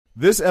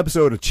This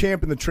episode of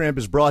Champ and the Tramp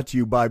is brought to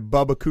you by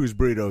Bubba Coos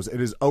Burritos.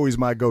 It is always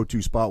my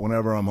go-to spot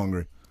whenever I'm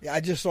hungry. Yeah, I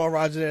just saw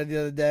Roger there the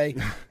other day,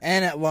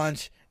 and at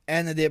lunch,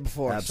 and the day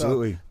before.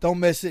 Absolutely. So don't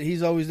miss it.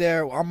 He's always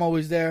there. I'm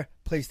always there.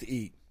 Place to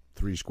eat.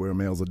 3 square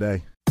meals a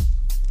day.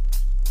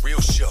 Real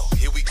show,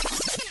 here we go.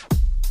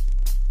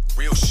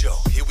 Real show,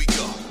 here we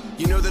go.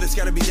 You know that it's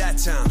gotta be that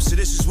time, so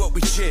this is what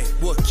we chant.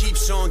 What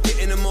keeps on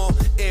getting them all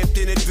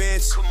amped in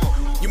advance? Come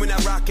on. You and I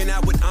rocking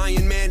out with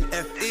Iron Man,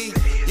 F.E.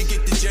 You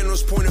get the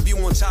general's point of view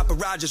on top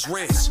of Roger's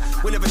rants.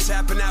 We're never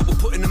tapping out, we're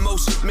putting the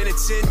most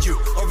minutes in. You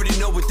already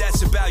know what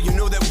that's about, you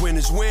know that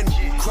winners win.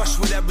 Crush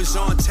whatever's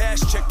on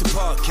task, check the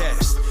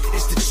podcast.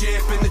 It's the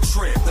Champ and the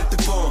Tramp, let the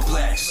bomb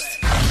blast.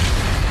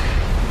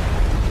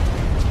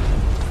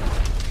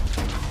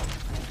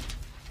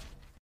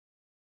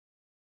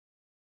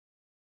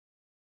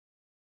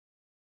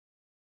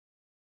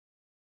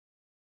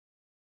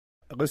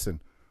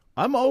 Listen,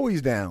 I'm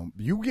always down.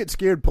 You get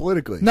scared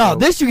politically. No, so.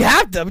 this you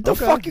have to. What the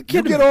fuck you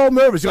kidding You get me? all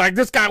nervous. You're like,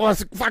 this guy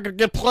wants to fucking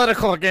get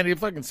political again. You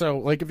fucking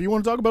like, if you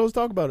want to talk about it, let's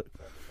talk about it.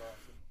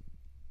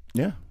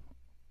 Yeah.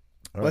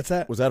 All What's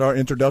that? Was that our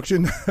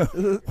introduction?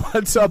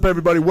 What's up,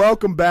 everybody?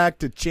 Welcome back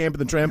to Champ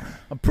and the Tramp.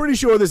 I'm pretty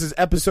sure this is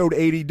episode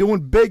 80. Doing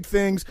big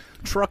things,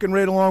 trucking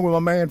right along with my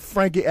man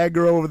Frankie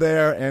Edgar over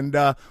there.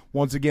 And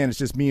once again, it's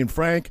just me and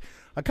Frank.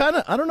 I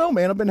don't know,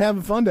 man. I've been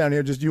having fun down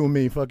here, just you and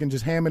me, fucking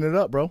just hamming it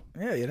up, bro.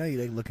 Yeah, you know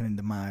you like looking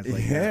into my eyes.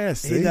 Like Yeah, that.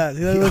 see? He does.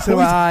 He looks into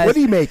my eyes. What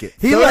do you make it?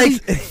 He 30, likes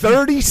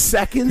 30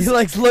 seconds. He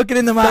likes looking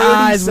into my 30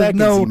 eyes with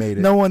seconds he made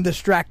it. no one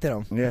distracting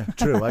him. Yeah,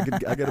 true. I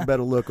got a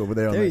better look over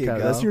there on There that you couch.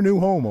 go. That's your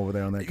new home over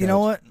there on that couch. You know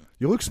what?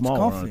 You look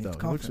smaller on comfy. it, It's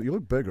though. comfy. You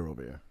look bigger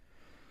over here.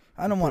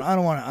 I don't want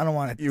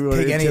to You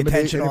wanna take any intimidate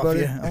attention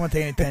anybody? off you. I want to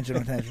take any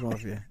attention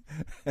off you.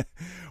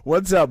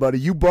 What's up, buddy?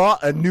 You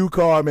bought a new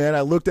car, man.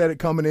 I looked at it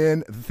coming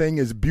in. The thing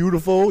is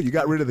beautiful. You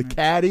got rid of the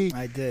caddy.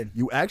 I did.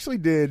 You actually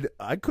did.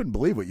 I couldn't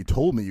believe what you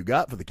told me you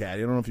got for the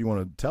caddy. I don't know if you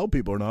want to tell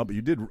people or not, but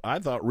you did, I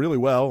thought, really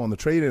well on the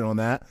trade-in on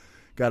that.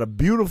 Got a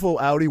beautiful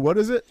Audi. What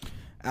is it?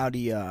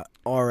 Audi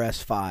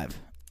RS5.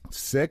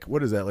 Sick.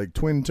 What is that? Like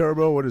twin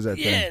turbo? What is that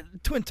Yeah, thing?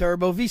 twin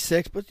turbo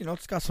V6, but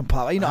it's got some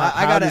pop.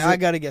 How does I it-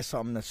 gotta get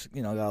something that's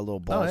got a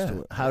little balls to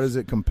it. How does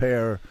it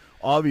compare?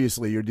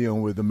 Obviously, you're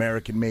dealing with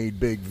American-made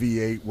big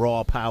V8,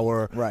 raw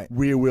power, Right.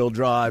 rear-wheel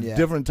drive, Yeah.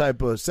 different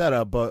type of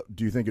setup. But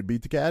do you think it'd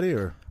beat the caddy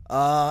or?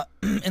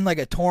 In like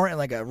a torrent, in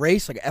like a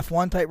race, like an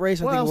F1 type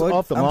race, I Well, think it would.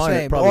 off the I'm line,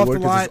 saying, it but probably off would the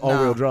because line, it's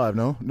all-wheel nah. drive.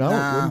 No, it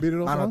wouldn't beat it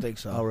off I the don't line? think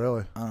so. Oh,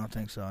 really? I don't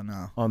think so.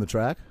 No. On the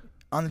track?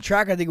 On the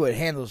track, I think it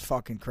handles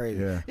fucking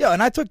crazy. Yeah.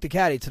 And I took the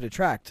caddy to the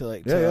track to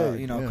a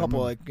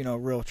couple I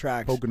real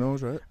tracks.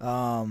 Poconos, right?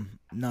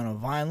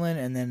 Vineland,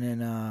 and then in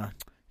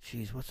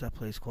what's that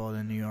place called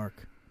in New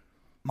York?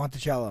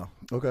 Monticello.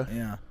 Okay.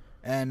 Yeah.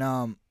 And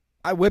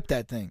I whipped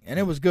that thing, and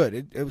it was good.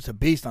 It was a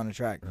beast on the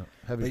track. Yeah.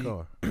 Heavy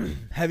car.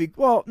 Heavy.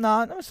 Well,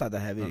 no, it's not that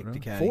heavy. Not really.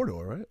 The caddy.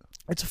 4-door, right?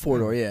 It's a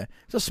 4-door, yeah.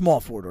 It's a small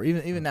 4-door.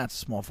 Even that's a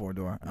small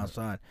 4-door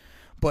outside.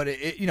 But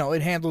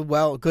it handled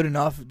well, good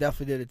enough. It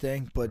definitely did a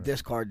thing. But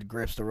this car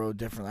grips the road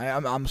differently.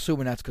 I'm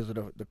assuming that's because of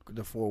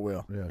the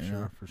 4-wheel. Yeah, you sure,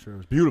 know? for sure.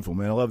 It's beautiful,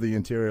 man. I love the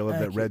interior. I love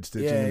Thank that you. red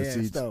stitching in the seats.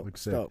 It's dope.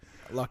 Looks sick. Dope.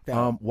 Lucked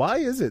out. Why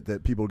is it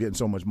that people are getting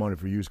so much money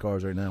for used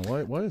cars right now?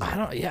 Why is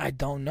it? I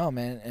don't know,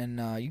 man.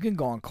 And you can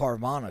go on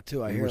Carvana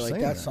too. I You hear were like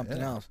saying that's that, something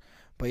yeah. else.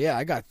 But yeah,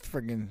 I got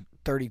friggin'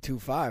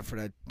 32.5 for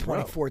that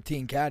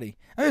 2014 Caddy.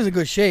 I mean, it was in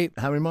good shape.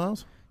 How many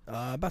miles?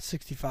 About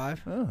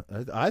 65. Oh,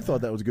 I thought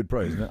that was a good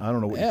price. I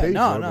don't know what you Yeah, paid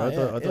no, for it, no,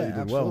 but I thought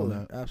you did well on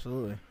that.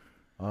 Absolutely.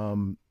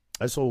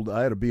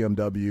 I had a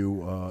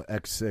BMW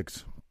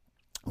X6.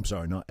 I'm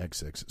sorry, not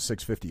X6,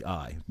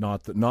 650i,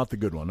 not the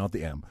good one, not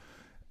the M,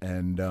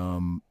 and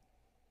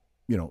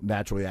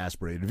naturally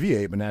aspirated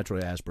V8, but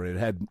naturally aspirated.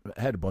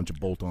 Had a bunch of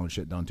bolt-on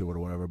shit done to it or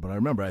whatever. But I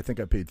remember, I think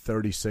I paid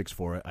 $36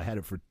 for it. I had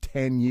it for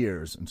 10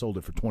 years and sold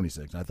it for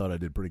 $26. I thought I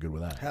did pretty good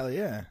with that. Hell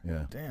yeah.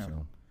 Yeah. Damn.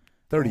 So,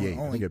 38.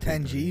 Only I think I paid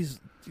 10 38. G's.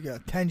 You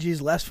got 10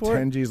 G's less for it?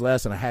 10 G's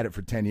less, and I had it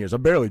for 10 years. I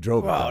barely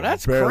drove it. Wow, though.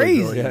 that's Barely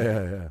crazy. drove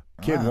it. Yeah.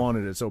 Kid Wow.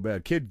 wanted it so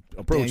bad. Kid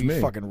approached Damn, you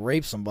me. fucking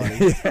raped somebody.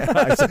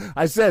 Yeah,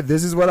 I said,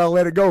 this is what I'll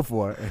let it go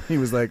for. And he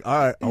was like, all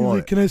right, I want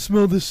it. Can I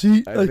smell the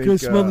seat? I Can I think,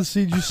 smell the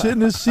seat? You sit in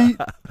the seat?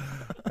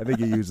 I think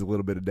he used a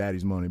little bit of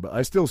daddy's money, but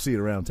I still see it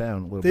around town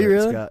a little Do you bit.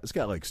 really? It's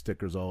got like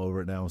stickers all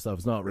over it now and stuff.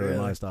 It's not really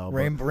my style.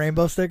 But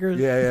Rainbow stickers?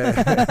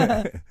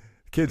 yeah.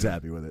 Kid's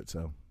happy with it,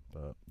 so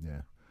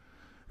yeah.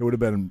 It would have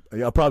been.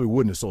 I probably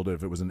wouldn't have sold it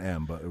if it was an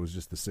M, but it was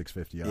just the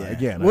 650i. Yeah.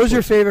 Again, what was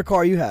your favorite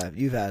car you've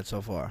had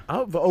so far?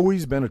 I've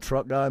always been a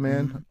truck guy,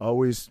 man. Mm-hmm.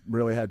 Always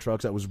really had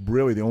trucks. That was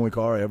really the only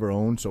car I ever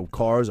owned. So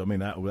cars, I mean,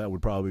 that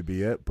would probably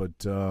be it. But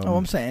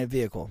I'm saying a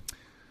vehicle.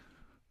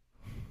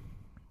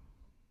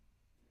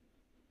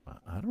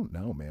 I don't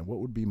know, man. What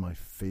would be my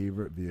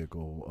favorite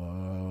vehicle?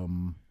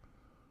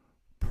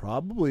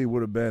 Probably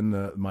would have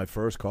been my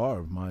first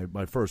car.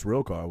 My first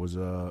real car was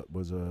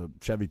a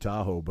Chevy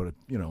Tahoe, but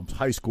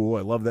high school.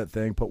 I loved that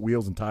thing. Put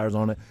wheels and tires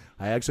on it.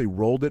 I actually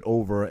rolled it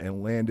over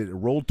and landed. It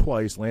rolled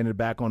twice, landed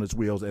back on its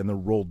wheels, and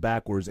then rolled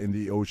backwards in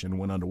the ocean and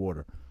went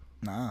underwater.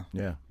 Nah.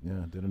 Yeah,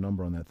 did a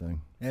number on that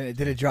thing. And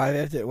did it drive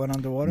after it went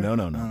underwater? No.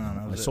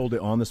 I Was sold it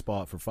on the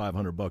spot for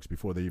 $500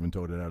 before they even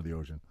towed it out of the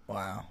ocean.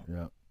 Wow.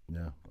 Yeah.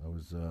 I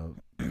was a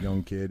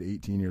young kid,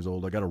 18 years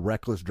old. I got a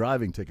reckless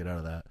driving ticket out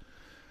of that.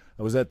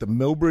 I was at the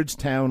Millbridge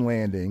Town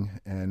Landing,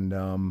 and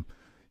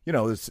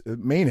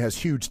Maine has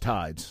huge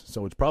tides,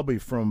 so it's probably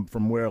from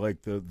where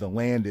like the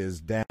land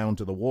is down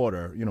to the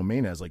water.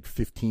 Maine has like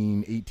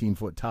 15,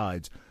 18-foot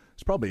tides.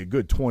 It's probably a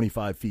good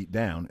 25 feet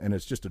down, and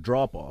it's just a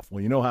drop off.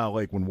 Well, you know how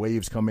like when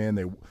waves come in,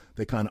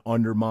 they kind of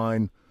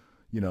undermine,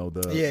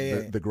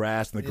 the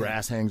grass, and the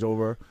grass hangs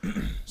over.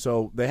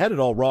 So they had it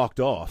all rocked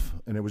off,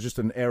 and it was just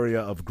an area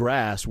of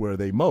grass where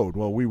they mowed.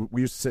 Well, we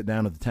used to sit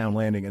down at the town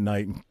landing at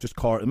night and just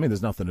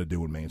there's nothing to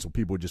do in Maine, so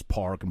people would just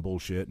park and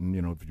bullshit. And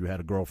if you had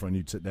a girlfriend,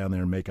 you'd sit down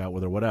there and make out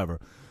with her, whatever.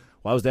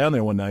 Well, I was down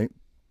there one night,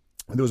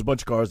 and there was a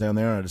bunch of cars down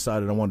there, and I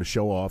decided I wanted to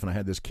show off, and I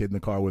had this kid in the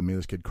car with me,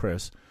 this kid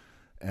Chris.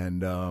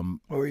 And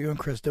what were you and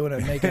Chris doing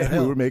at making out?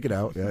 We were making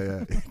out,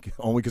 yeah.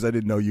 Only because I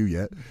didn't know you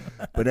yet.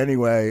 But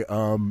anyway,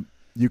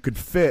 you could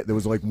fit. There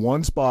was like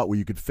one spot where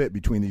you could fit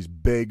between these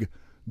big,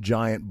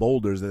 giant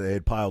boulders that they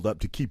had piled up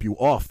to keep you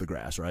off the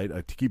grass, right?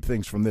 To keep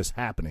things from this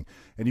happening.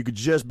 And you could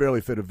just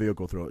barely fit a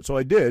vehicle through it. So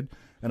I did,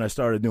 and I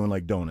started doing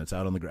like donuts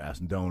out on the grass,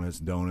 and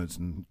donuts.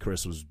 And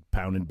Chris was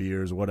pounding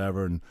beers or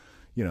whatever, and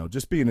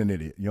just being an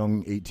idiot,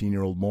 young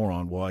 18-year-old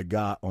moron. Well, I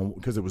got on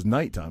because it was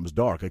nighttime, it was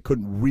dark. I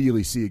couldn't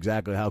really see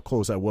exactly how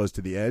close I was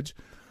to the edge.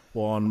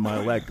 Well, on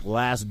my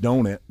last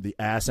donut, the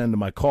ass end of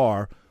my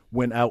car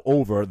went out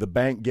over. The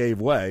bank gave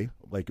way,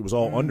 like it was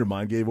all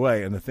undermined, gave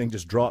way, and the thing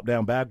just dropped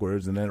down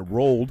backwards, and then it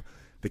rolled.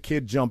 The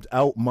kid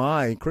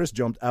Chris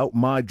jumped out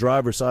my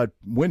driver's side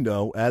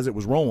window as it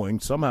was rolling.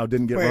 Somehow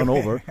didn't get run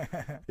over.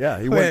 Yeah,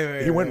 he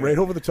went right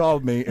over the top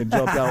of me and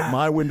jumped out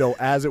my window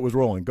as it was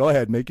rolling. Go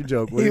ahead, make your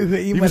joke.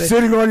 He was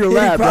sitting on your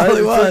lap, right?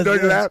 He was.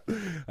 Your lap.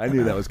 I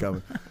knew that was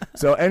coming.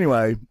 So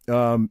anyway,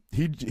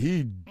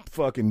 he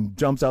fucking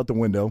jumps out the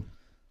window,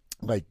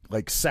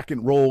 like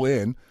second roll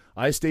in.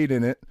 I stayed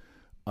in it.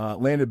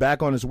 Landed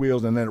back on his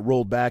wheels, and then it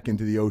rolled back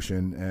into the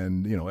ocean,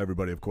 and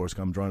everybody of course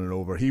comes running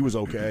over. He was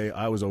okay,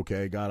 I was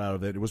okay, got out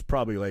of it. It was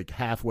probably like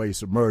halfway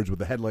submerged with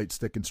the headlights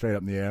sticking straight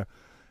up in the air,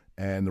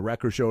 and the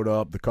wrecker showed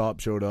up, the cop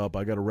showed up.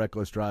 I got a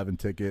reckless driving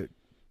ticket.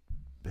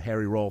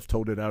 Harry Rolfe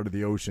towed it out of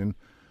the ocean,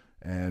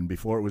 and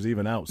before it was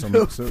even out,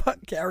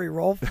 Harry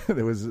Rolfe.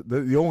 There was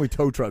the only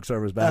tow truck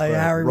service back then.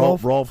 Harry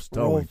Rolfe's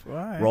Towing.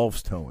 Right.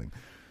 Rolfe's Towing.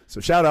 So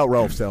shout out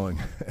Rolfe's Towing.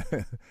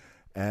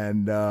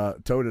 And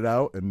towed it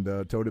out and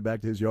towed it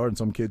back to his yard. And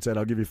some kid said,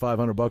 "I'll give you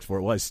 $500 for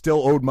it." Well, I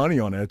still owed money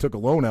on it. I took a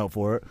loan out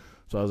for it,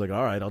 so I was like,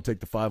 "All right, I'll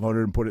take the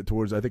 $500 and put it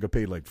towards." I think I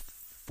paid like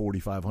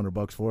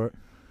 $4,500 for it.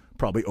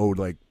 Probably owed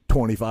like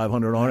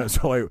 $2,500 on it.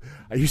 So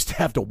I used to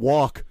have to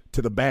walk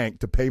to the bank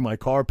to pay my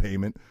car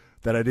payment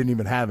that I didn't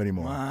even have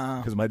anymore. Wow.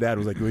 Because my dad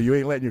was like, "Well, you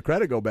ain't letting your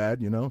credit go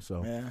bad,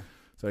 So yeah.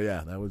 So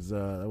yeah, that was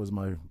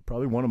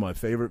probably one of my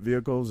favorite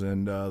vehicles,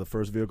 and the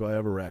first vehicle I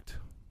ever wrecked.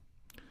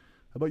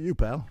 How about you,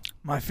 pal?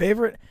 My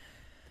favorite?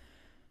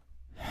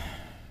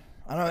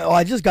 I don't know. Oh,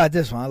 I just got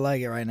this one. I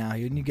like it right now.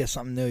 You get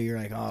something new, you're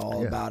like,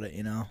 all about it,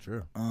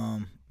 Sure.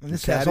 And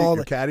this Caddy, has all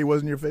your Caddy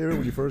wasn't your favorite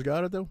when you first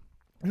got it, though?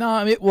 No,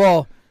 I mean,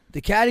 well,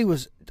 the Caddy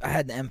was. I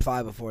had the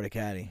M5 before the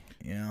Caddy.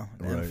 The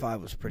Right.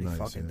 M5 was pretty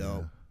fucking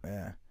dope.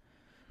 Yeah.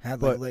 Had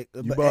you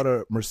bought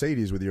a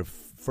Mercedes with your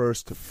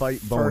first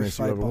fight bonus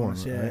you ever won,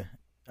 yeah. right?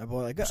 I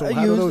bought like. So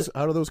how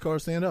do those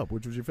cars stand up?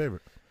 Which was your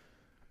favorite?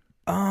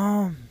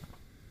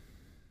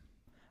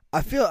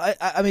 I feel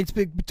I mean it's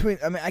between.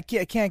 I mean I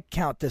can't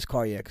count this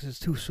car yet because it's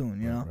too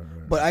soon, Right.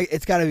 But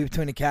it's got to be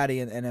between the Caddy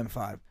and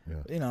M5.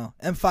 Yeah.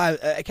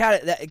 M5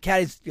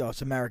 Caddy's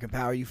it's American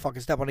power. You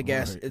fucking step on the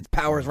gas, its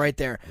power's right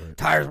there. Right.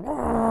 Tires,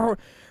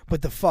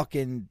 but the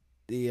fucking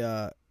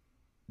the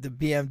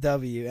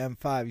BMW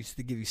M5 used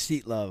to give you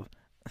seat love.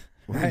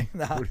 Right?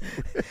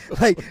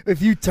 Like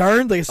if you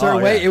turned like a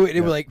certain way, it would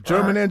like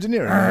German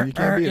engineering. Man. You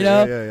can't beat it.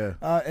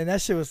 Yeah. And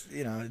that shit was,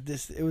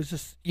 it was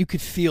just you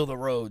could feel the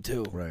road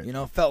too. Right.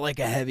 Felt like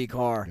a heavy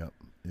car. Yep.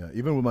 Yeah.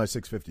 Even with my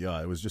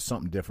 650i, it was just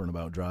something different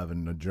about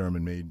driving a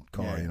German-made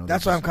car. Yeah.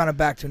 That's what I'm kind of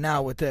back to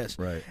now with this.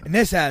 Right. And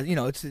this has,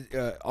 it's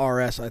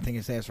RS. I think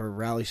it stands for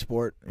Rally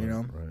Sport.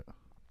 Right.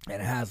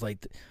 And it has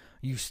like.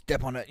 You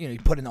step on it, you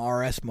put in the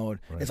RS mode.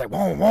 Right. It's like,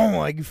 whoa, whoa,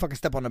 like you fucking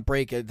step on the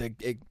brake,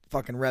 it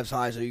fucking revs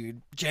high so you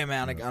can jam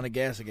out on the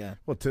gas again.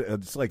 Well,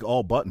 it's like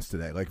all buttons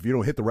today. Like if you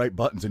don't hit the right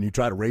buttons and you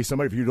try to race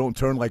somebody, if you don't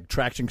turn like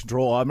traction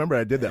control, I remember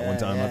I did that one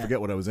time. I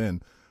forget what I was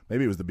in.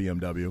 Maybe it was the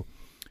BMW.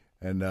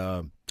 And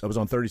I was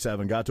on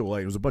 37, got to a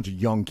light. It was a bunch of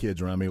young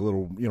kids around me,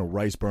 little,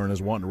 rice burners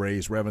wanting to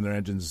race, revving their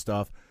engines and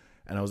stuff.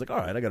 And I was like, all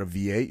right, I got a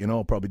V8,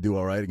 I'll probably do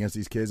all right against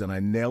these kids. And I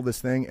nailed this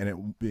thing, and it,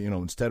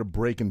 instead of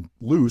breaking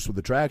loose with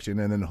the traction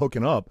and then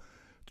hooking up,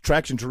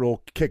 traction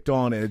control kicked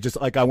on, and it just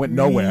like I went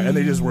nowhere, and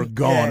they just were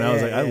gone. I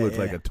was like, I looked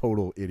like a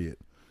total idiot.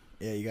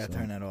 Yeah, you got to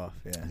turn that off.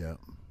 Yeah. Yeah.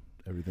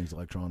 Everything's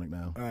electronic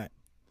now. All right.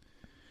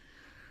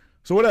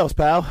 So what else,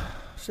 pal?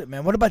 Shit,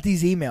 man. What about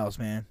these emails,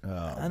 man?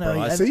 I know.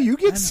 Bro, I see you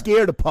get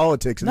scared of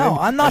politics. No,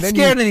 I'm not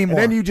scared anymore.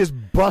 And then you just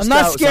bust. I'm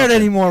not out scared something.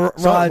 anymore,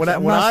 Raj. So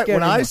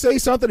when I say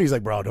something, he's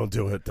like, "Bro, don't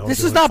do it.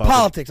 This is not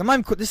politics. I'm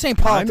not. This ain't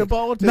politics. Kind of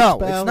politics. No,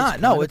 pal. it's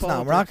not. No, it's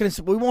not. We're not going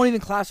to. We won't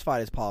even classify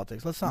it as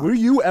politics. Let's not. Were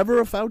you ever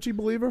a Fauci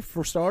believer?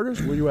 For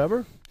starters, were you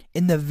ever?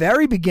 In the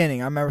very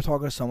beginning, I remember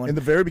talking to someone. In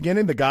the very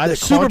beginning, the guy that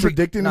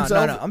contradicted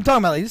himself. No. I'm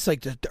talking about like this,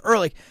 like the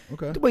early.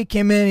 Okay. The way he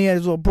came in, he had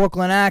his little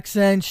Brooklyn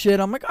accent, shit.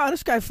 I'm like,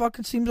 this guy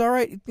fucking seems all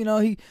right. You know,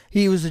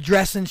 he was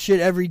addressing shit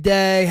every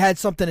day, had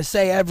something to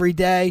say every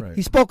day. Right.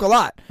 He spoke a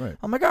lot. Right.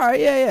 I'm like, all right,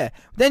 yeah.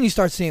 Then you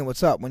start seeing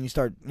what's up when you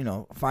start,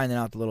 finding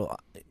out the little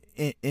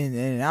in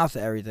and outs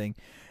of everything.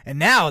 And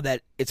now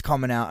that it's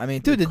coming out, I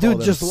mean, dude, the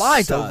dude just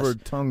lied to us.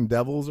 Silver-tongued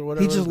devils or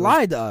whatever. He just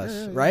lied to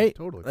us, yeah, right?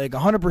 Totally. Like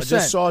 100%. I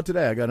just saw it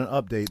today. I got an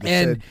update that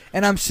said...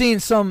 And I'm seeing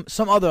some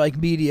other like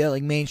media,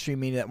 like mainstream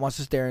media, that wants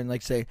to stare and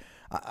like say,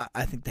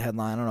 I think the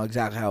headline, I don't know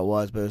exactly how it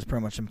was, but it was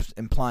pretty much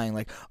implying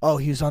like, oh,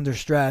 he was under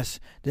stress,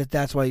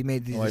 that's why he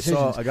made these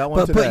decisions. I got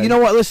one today. But you know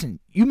what?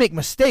 Listen, you make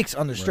mistakes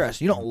under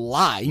stress. You don't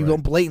lie. You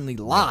don't blatantly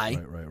lie.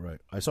 Right.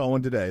 I saw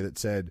one today that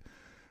said...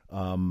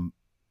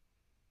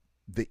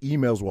 the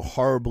emails were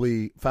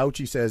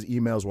Fauci says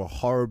emails were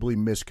horribly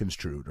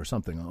misconstrued or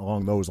something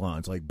along those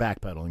lines, like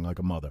backpedaling like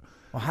a mother.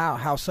 Well,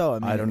 how so? I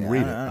mean, I didn't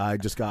read it. I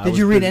just got. Did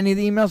you read any of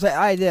the emails?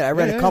 I did. I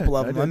read a couple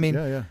of them. I mean,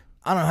 yeah.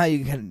 I don't know how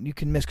you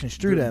can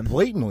misconstrue them.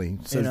 Blatantly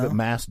says that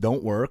masks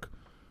don't work.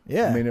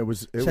 Yeah. I mean, it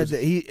was that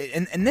he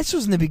and this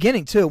was in the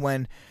beginning too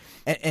when,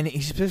 and he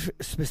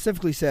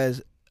specifically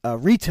says.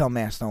 Retail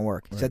masks don't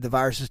work. He said the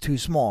virus is too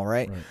small,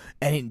 right?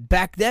 And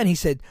back then he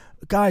said,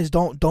 "Guys,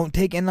 don't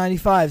take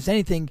N95s.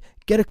 Anything,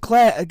 get a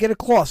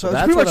cloth." So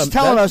it's pretty much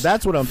telling us.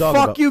 That's what I'm talking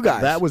about. Fuck you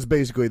guys. That was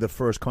basically the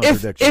first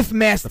contradiction. If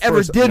masks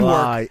ever did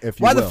work,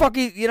 why the fuck?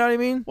 You know what I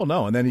mean? Well,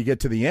 no. And then you get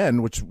to the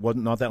end, which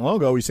wasn't not that long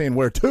ago. He's saying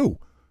wear two.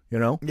 You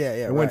know? Yeah.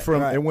 It went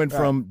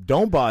from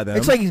don't buy them.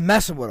 It's like he's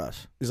messing with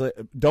us. He's like,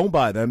 don't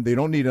buy them. They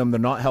don't need them. They're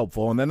not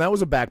helpful. And then that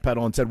was a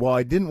backpedal and said, well,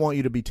 I didn't want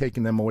you to be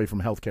taking them away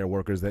from healthcare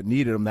workers that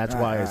needed them. That's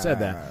why I said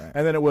that. Right.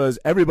 And then it was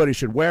everybody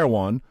should wear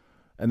one.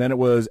 And then it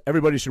was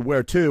everybody should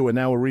wear two. And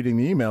now we're reading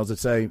the emails that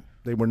say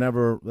it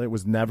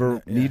was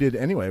never needed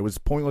anyway. It was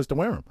pointless to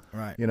wear them.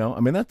 Right. You know,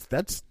 I mean,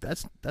 that's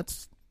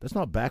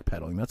not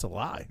backpedaling. That's a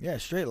lie. Yeah,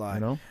 straight lie.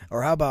 You know?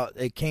 Or how about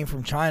it came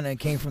from China? It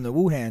came from the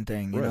Wuhan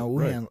thing. You know,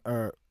 Wuhan right.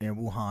 or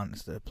Wuhan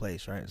is the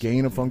place, right?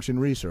 Gain of function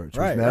research was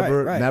right.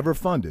 never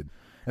funded.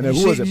 And then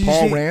who was it?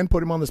 Paul Rand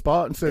put him on the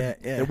spot and said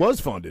it was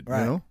funded.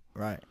 Right. You know,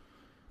 right.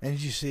 And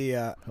did you see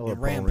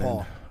Rand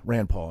Paul?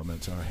 Rand Paul. I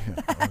meant sorry.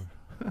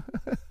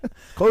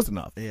 Close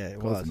enough. Yeah, it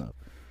Close was enough.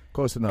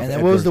 Close enough. And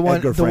then what was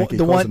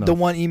the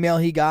one email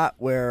he got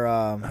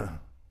where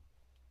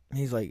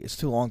he's like, it's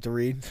too long to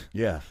read.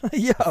 Yeah.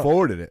 Yeah.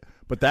 Forwarded it.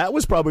 But that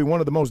was probably one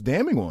of the most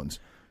damning ones,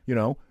 you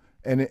know.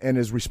 And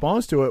his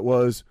response to it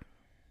was,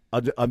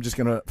 I'm just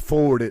going to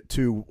forward it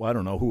to, I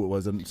don't know who it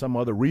was, and some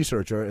other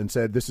researcher, and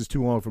said, this is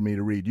too long for me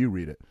to read. You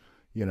read it.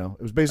 You know,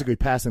 it was basically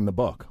passing the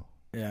buck.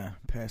 Yeah,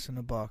 passing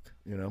the buck.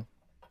 You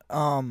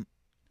know?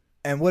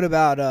 And what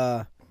about,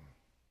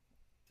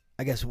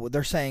 I guess what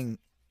they're saying,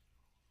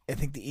 I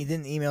think the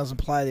emails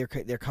imply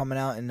they're coming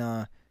out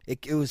and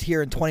it was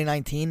here in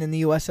 2019 in the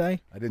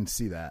USA. I didn't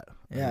see that.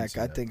 I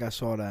think I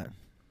saw that.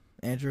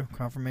 Andrew,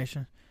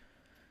 confirmation?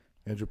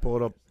 Andrew, pull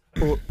it up.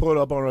 Pull it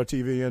up on our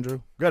TV,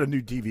 Andrew. We got a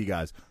new TV,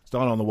 guys. It's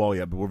not on the wall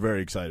yet, but we're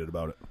very excited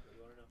about it.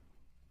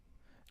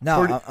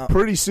 No,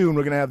 pretty soon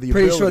we're going to have the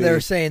pretty ability. Sure they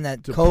were saying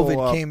that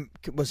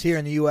COVID was here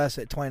in the U.S.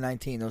 at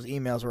 2019. Those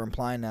emails were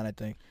implying that, I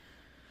think.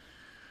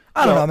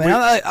 I don't know,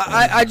 man.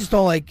 I just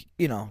don't like,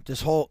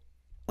 this whole,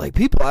 like,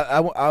 people.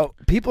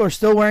 People are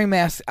still wearing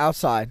masks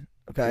outside,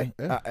 okay?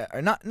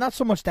 Yeah. Not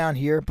so much down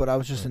here, but I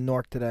was just in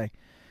Newark today.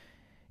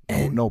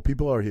 No,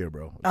 people are here,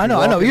 bro. I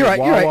know. You're right.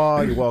 You're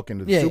right. You walk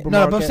into the supermarket.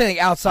 No, but I'm saying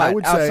outside.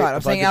 Outside.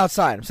 I'm saying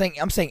outside.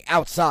 I'm saying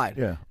outside.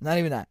 Yeah. Not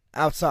even that.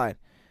 Outside.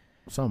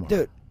 Somewhere.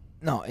 Dude,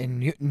 no,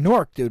 in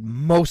Newark, dude,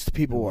 most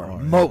people were.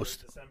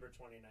 Most.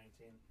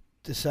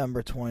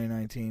 December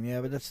 2019. Yeah,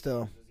 but that's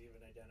still. It was even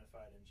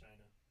identified in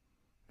China.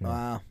 Yeah.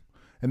 Wow.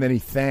 And then he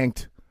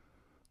thanked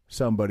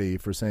somebody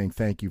for saying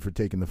thank you for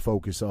taking the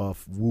focus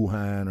off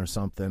Wuhan or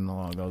something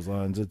along those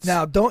lines.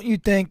 Now, don't you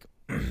think?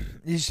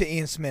 You see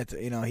Ian Smith,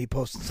 he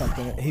posted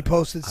something. He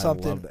posted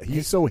something. I love that.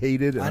 He's so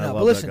hated. And I know,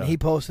 but listen, he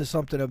posted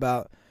something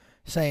about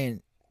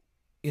saying,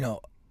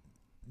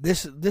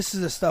 this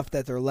is the stuff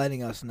that they're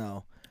letting us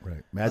know.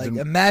 Right.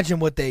 Imagine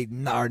what they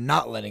are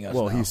not letting us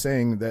know. Well, he's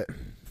saying that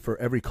for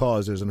every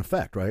cause, there's an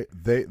effect, right?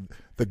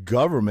 The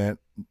government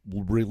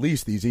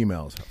released these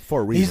emails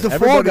for a reason. He's the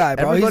fall guy,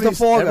 bro. He's the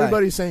fall guy.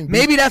 Everybody's saying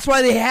maybe that's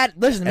why they had.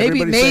 Listen,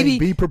 maybe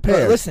be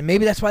prepared. Listen,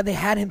 maybe that's why they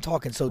had him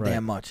talking so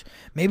damn much.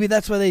 Maybe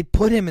that's why they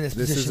put him in this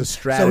position, is a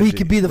strategy, so he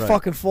could be the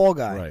fucking fall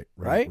guy.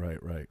 Right.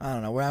 I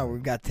don't know.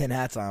 We've got 10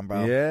 hats on,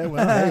 bro. Yeah.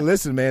 Well, hey,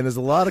 listen, man. There's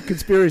a lot of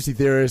conspiracy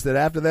theorists that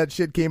after that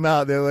shit came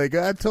out, they're like,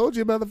 "I told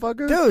you,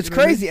 motherfucker." Dude, it's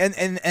crazy.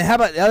 And how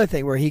about the other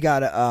thing where he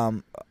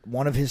got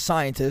one of his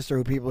scientists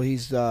or people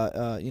he's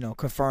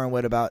conferring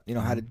with about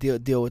how to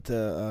deal with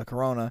the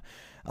corona.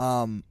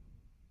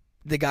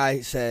 The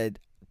guy said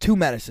 2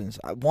 medicines.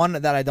 One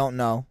that I don't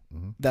know,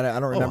 that I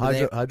don't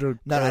remember.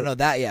 No, I know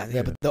that.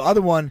 Yeah. But the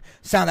other one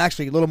sounded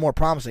actually a little more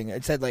promising.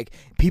 It said like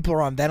people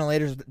are on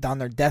ventilators on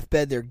their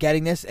deathbed. They're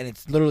getting this, and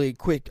it's literally a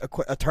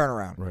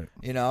turnaround. Right.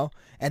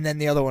 And then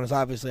the other one is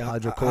obviously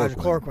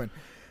hydrochloroquine.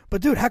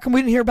 But dude, how come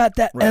we didn't hear about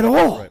that at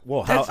all? Right.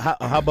 Well, how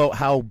about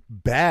how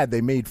bad they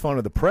made fun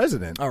of the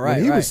president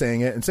when he was saying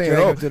it and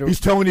saying,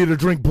 he's telling you to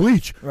drink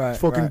bleach. Right.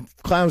 Fucking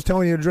clown's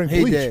telling you to drink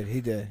bleach.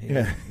 He did.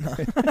 Yeah.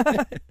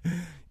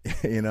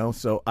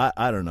 So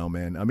I don't know,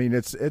 man. I mean,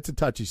 it's a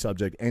touchy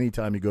subject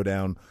anytime you go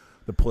down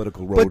the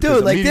political road. But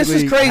dude, like this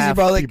is crazy,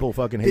 bro. Like people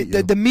fucking hate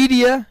you. The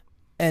media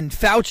and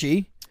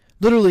Fauci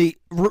literally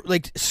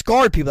like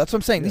scarred people. That's what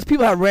I'm saying. These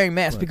people are wearing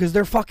masks because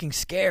they're fucking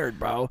scared,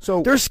 bro.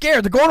 So they're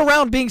scared. They're going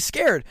around being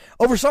scared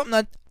over something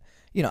that,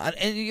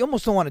 and you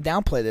almost don't want to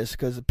downplay this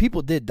because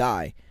people did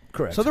die.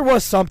 Correct. So there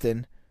was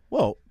something.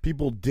 Well,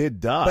 people did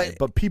die,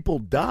 but people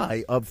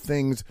die of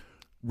things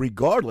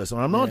regardless.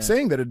 And I'm not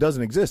saying that it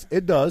doesn't exist.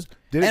 It does.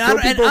 Did it kill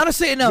people? And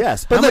honestly, no.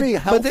 Yes. How many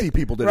healthy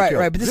people did it kill?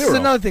 Right, but this is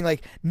another thing.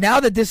 Like, now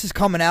that this is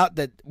coming out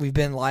that we've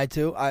been lied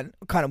to,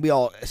 we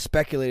all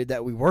speculated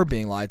that we were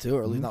being lied to,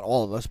 or at least not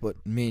all of us, but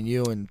me and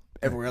you and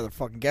every other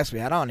fucking guest we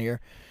had on here.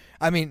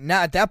 I mean,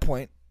 now at that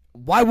point,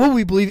 why would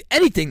we believe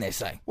anything they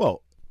say?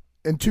 Well,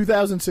 in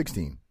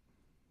 2016,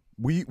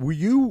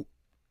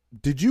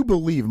 did you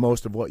believe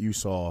most of what you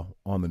saw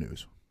on the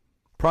news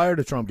prior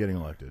to Trump getting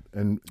elected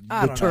and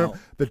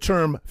the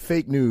term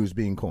fake news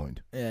being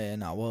coined?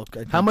 No. Well,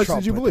 how much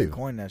Trump did you believe?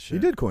 Coined that shit. He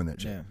did coin that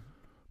shit. Yeah.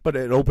 But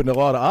it opened a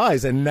lot of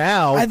eyes, and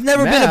now I've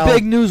never been a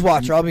big news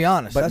watcher. I'll be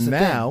honest. But that's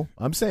now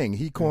I'm saying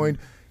he coined.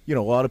 A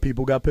lot of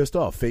people got pissed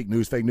off. Fake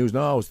news.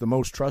 No, it's the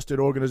most trusted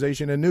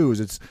organization in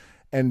news.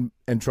 And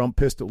Trump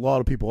pissed a lot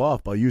of people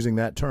off by using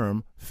that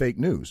term, fake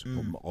news,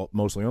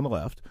 mostly on the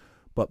left,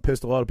 but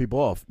pissed a lot of people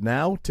off.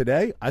 Now,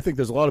 today, I think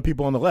there's a lot of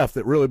people on the left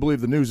that really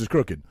believe the news is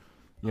crooked.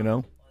 Well,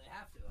 they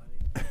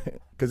have to.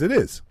 Because it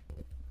is.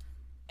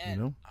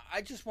 And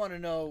I just want to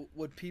know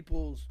what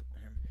people's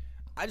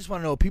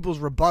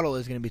rebuttal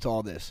is going to be to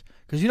all this.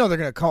 Because they're going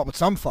to come up with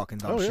some fucking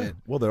dumb shit.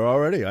 Well, they're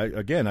already. I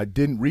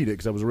didn't read it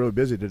because I was really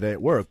busy today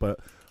at work, but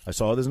I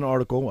saw there's an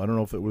article. I don't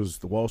know if it was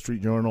the Wall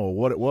Street Journal or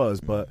what it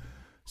was, but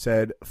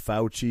said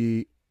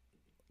Fauci.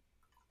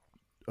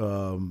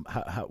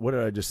 What did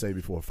I just say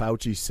before?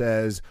 Fauci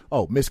says,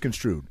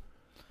 misconstrued.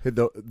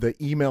 The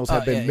emails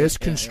have been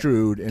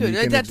misconstrued. Yeah.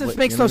 Dude, that just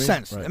makes no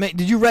sense. Right. I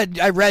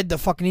mean, I read the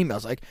fucking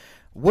emails. Like,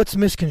 what's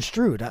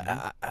misconstrued?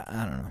 I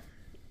don't know.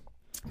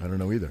 I don't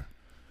know either.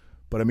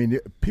 But I mean,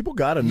 people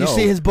got to know. You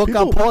see his book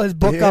got pulled? His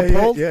book got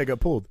pulled? Yeah, it got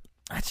pulled.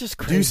 That's just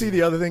crazy. Do you see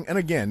the other thing? And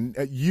again,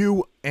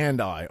 you and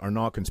I are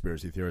not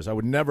conspiracy theorists. I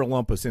would never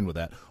lump us in with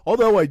that.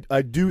 Although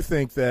I do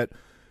think that,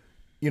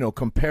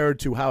 compared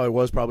to how I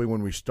was probably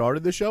when we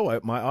started the show,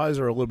 my eyes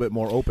are a little bit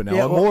more open now.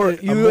 Yeah,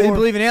 you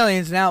believe in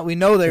aliens now. We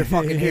know they're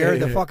fucking here.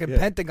 The fucking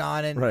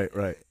Pentagon. And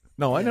Right.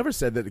 No, I never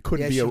said that it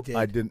couldn't be.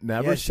 I didn't.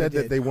 Never said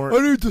that they weren't.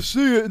 I need to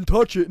see it and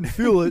touch it and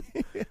feel it.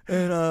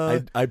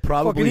 And I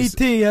probably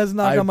fucking ET has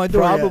knocked on my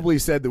door. I probably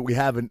said that we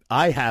haven't.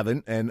 I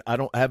haven't, and I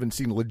haven't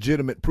seen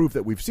legitimate proof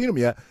that we've seen them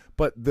yet.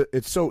 But the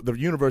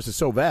universe is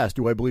so vast.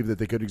 Do I believe that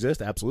they could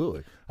exist?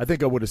 Absolutely. I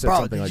think I would have said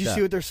something like that. Did you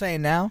see what they're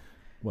saying now?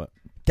 What?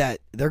 That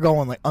they're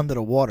going like under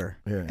the water,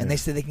 and they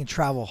say they can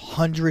travel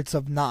hundreds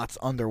of knots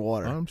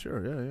underwater. I'm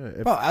sure.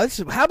 Yeah. Bro,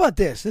 how about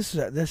this? This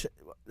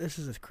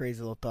is a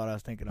crazy little thought I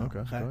was thinking of.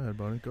 Okay. Go ahead,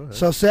 Bonnie. Go ahead.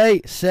 So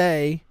say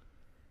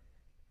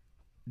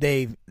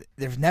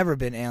there's never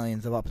been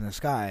aliens up in the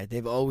sky.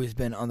 They've always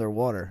been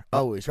underwater.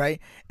 Always,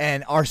 right?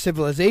 And our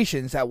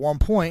civilizations at one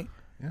point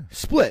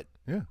split.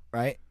 Yeah.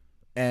 Right?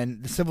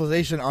 And the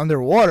civilization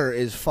underwater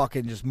is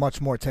fucking just much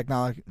more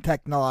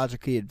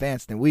technologically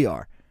advanced than we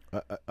are.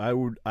 I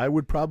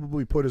would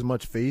probably put as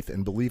much faith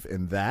and belief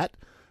in that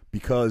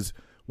because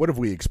what have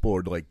we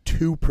explored, like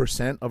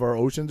 2% of our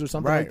oceans or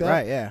something like that?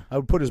 Right, yeah. I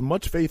would put as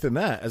much faith in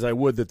that as I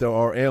would that there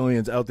are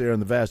aliens out there in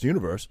the vast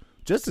universe,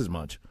 just as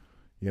much.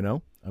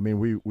 I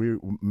mean,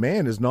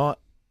 man is not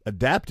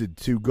adapted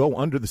to go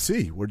under the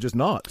sea. We're just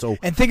not. So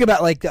and think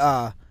about like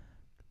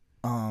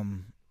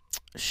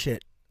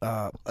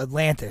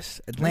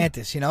Atlantis.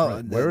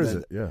 Right. Where is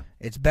it? Yeah,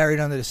 it's buried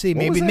under the sea.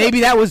 Maybe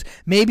that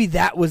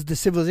was the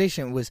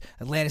civilization. Was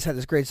Atlantis had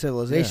this great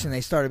civilization?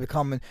 They started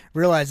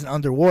realizing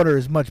underwater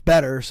is much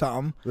better or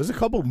something. There's a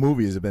couple of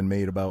movies that have been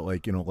made about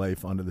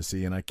life under the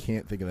sea, and I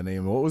can't think of the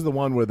name. What was the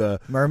one where A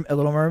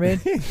Little Mermaid?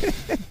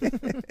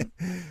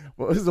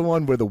 What was the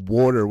one where the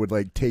water would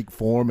take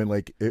form and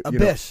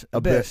Abyss?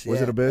 Abyss.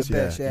 Was it Abyss?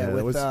 Abyss, yeah.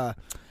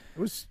 It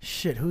was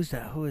shit. Who's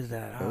that? Who is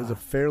that? It was a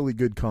fairly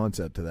good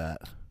concept to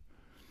that.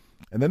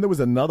 And then there was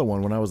another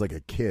one when I was a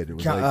kid. It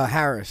was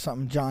Harris,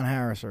 something John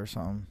Harris or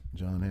something.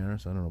 John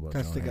Harris? I don't know about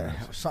That's John Harris.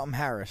 Guy. Something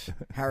Harris.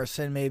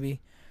 Harrison,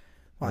 maybe.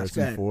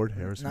 Harrison Ford?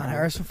 Harrison Ford?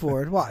 Harrison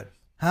Ford. What?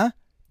 Huh?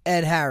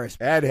 Ed Harris.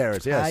 Ed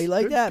Harris, yes. You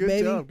like that,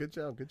 baby? Good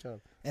job.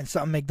 And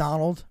something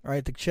McDonald,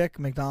 right? The chick,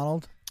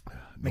 McDonald.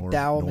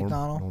 McDowell,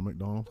 McDonald? Norm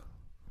McDonald.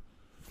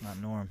 Not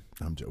Norm.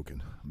 I'm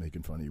joking. I'm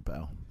making fun of you,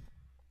 pal.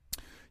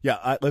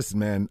 Yeah, listen,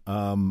 man.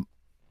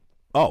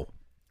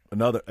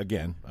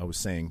 Again, I was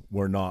saying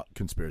we're not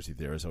conspiracy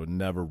theorists. I would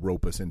never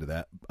rope us into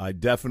that. I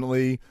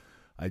definitely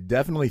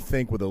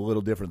think with a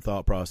little different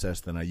thought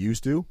process than I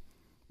used to,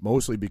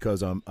 mostly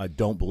because I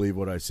don't believe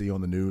what I see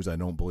on the news. I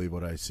don't believe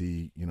what I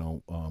see,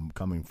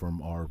 coming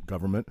from our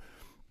government.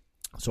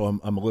 So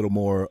I'm a little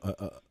more,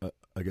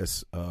 I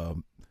guess,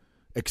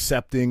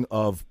 accepting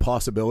of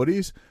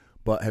possibilities.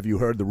 But have you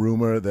heard the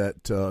rumor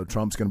that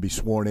Trump's going to be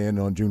sworn in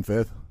on June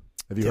 5th?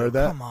 Have you heard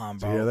that? Come on,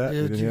 bro. Did you hear that?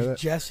 You didn't hear that?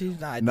 Jesse?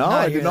 No,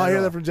 I did not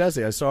hear that from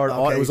Jesse. I saw it.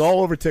 Okay. It was all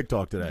over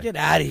TikTok today. Get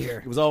out of here.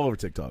 It was all over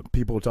TikTok.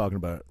 People were talking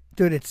about it.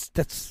 Dude,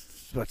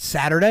 that's what,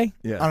 Saturday?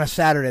 Yeah. On a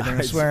Saturday, they're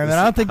going to swear him in.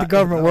 I don't think the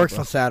government works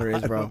on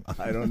Saturdays, bro.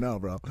 I don't know,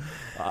 bro.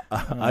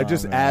 I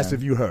just asked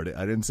if you heard it.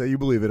 I didn't say you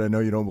believe it. I know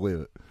you don't believe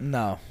it.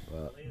 No.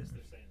 Latest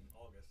they're saying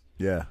August.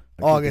 Yeah.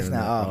 August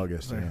now.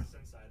 August, yeah.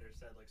 Insiders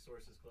said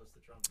sources close to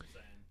Trump are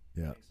saying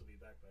things will be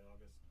back by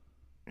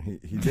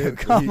August. He did.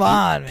 Come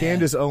on, man.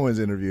 Candace Owens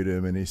interviewed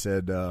him, and he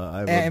said,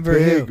 I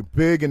have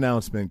big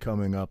announcement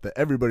coming up that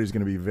everybody's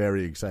going to be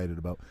very excited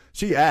about.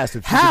 She asked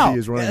if she could be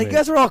his running mate. You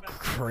guys are all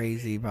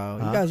crazy, bro.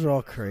 You guys are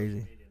all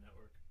crazy.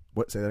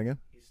 What? Say that again?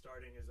 He's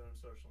starting his own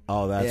social media.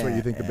 Oh, that's what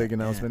you think the big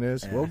announcement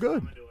is? Well, good.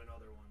 I'm going to do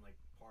another one like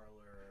Parler.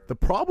 The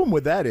problem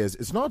with that is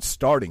it's not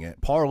starting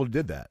it. Parler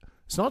did that.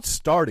 It's not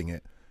starting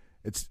it.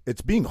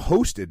 It's being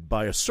hosted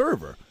by a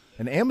server.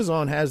 And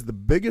Amazon has the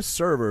biggest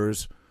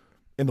servers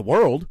in the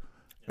world.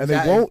 And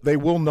they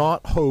will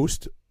not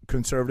host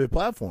conservative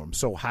platforms.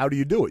 So how do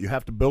you do it? You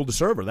have to build a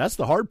server. That's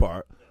the hard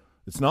part.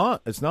 It's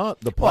not the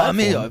platform. Well, I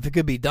mean, if it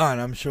could be done,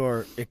 I'm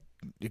sure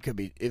it could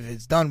be. If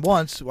it's done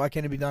once, why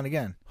can't it be done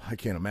again? I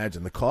can't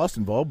imagine the cost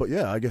involved, but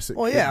yeah, I guess it.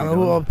 Well, yeah,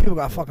 people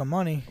got fucking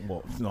money.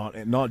 Well, it's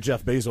not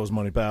Jeff Bezos'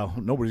 money, pal.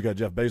 Nobody's got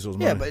Jeff Bezos'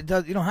 money. Yeah,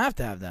 but you don't have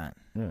to have that.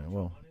 Yeah,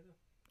 well,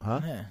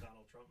 huh? Yeah.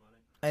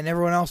 And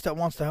everyone else that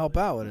wants to help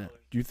out with it.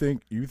 Do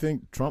you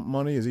think Trump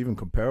money is even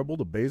comparable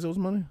to Bezos'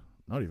 money?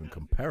 Not even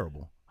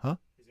comparable, huh?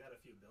 He's got a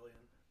few billion.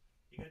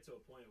 You get to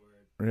a point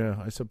where.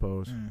 Yeah, I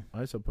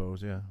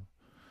suppose, yeah.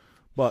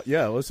 But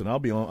yeah, listen, I'll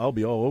be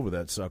all over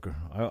that sucker.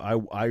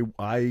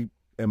 I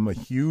am a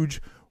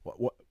huge.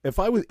 If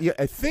I was,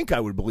 I think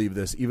I would believe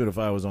this even if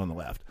I was on the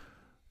left,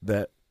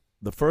 that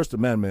the First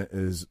Amendment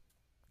is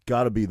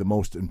got to be the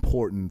most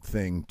important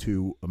thing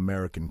to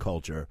American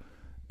culture.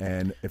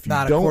 And if you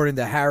not according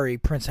to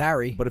Prince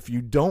Harry, but if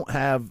you don't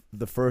have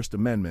the First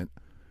Amendment,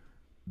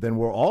 then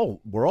we're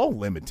all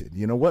limited.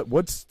 You know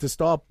what's to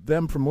stop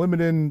them from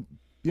limiting,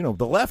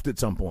 the left at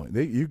some point?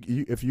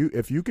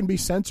 If you can be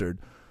censored.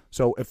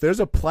 So if there's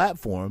a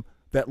platform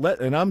that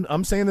and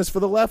I'm saying this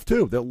for the left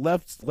too, that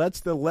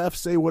lets the left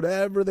say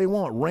whatever they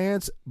want,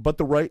 rants, but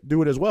the right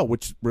do it as well,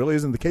 which really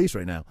isn't the case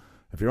right now.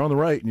 If you're on the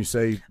right and you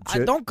say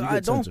shit,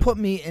 don't put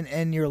me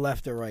in your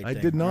left or right. I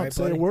did not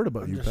say a word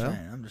about you, pal.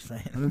 I'm just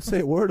saying. I didn't say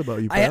a word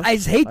about you, pal. I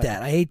just hate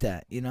that. I hate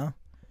that.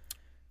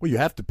 Well, you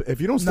have to.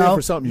 If you don't stand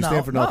for something, you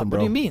stand for nothing, bro.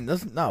 What do you mean?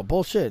 No,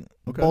 bullshit.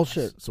 Okay.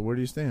 Bullshit. So where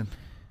do you stand?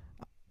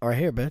 Right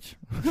here, bitch.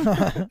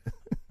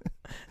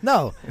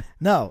 No.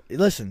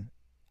 Listen,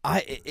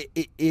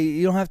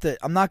 you don't have to.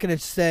 I'm not going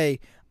to say.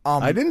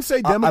 I didn't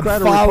say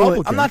Democrat or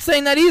Republican. I'm not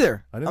saying that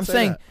either. I'm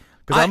saying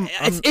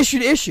it's issue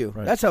to issue.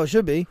 Right. That's how it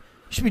should be.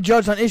 It should be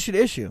judged on issue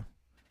to issue.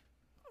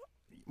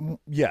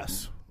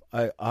 Yes.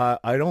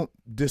 I don't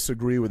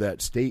disagree with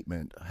that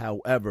statement.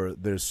 However,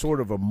 there's sort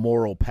of a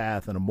moral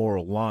path and a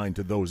moral line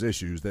to those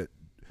issues that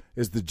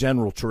is the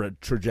general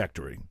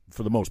trajectory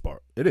for the most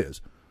part. It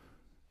is.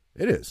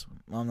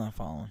 I'm not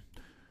following.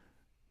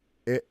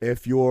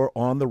 If you're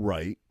on the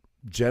right,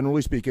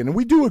 generally speaking, and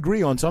we do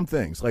agree on some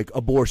things, like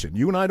abortion.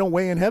 You and I don't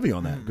weigh in heavy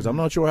on that because I'm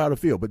not sure how to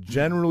feel. But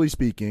generally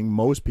speaking,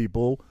 most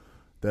people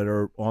that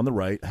are on the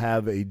right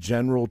have a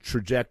general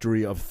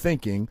trajectory of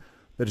thinking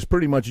that is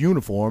pretty much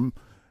uniform.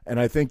 And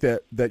I think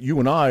that you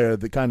and I are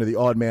the kind of the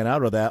odd man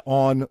out of that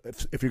on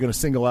if you're going to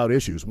single out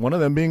issues. One of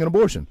them being an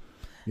abortion.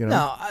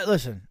 No,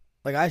 listen.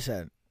 Like I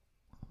said,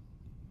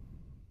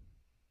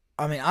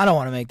 I mean, I don't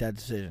want to make that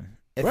decision.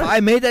 If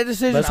I made that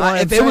decision,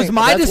 if it was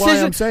my decision, that's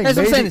what I'm saying.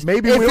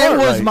 If it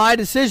was my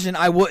decision,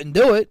 I wouldn't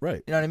do it.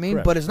 Right. You know what I mean?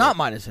 Correct. But it's not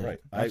my decision. Right.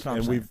 That's what I'm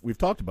and saying. we've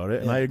talked about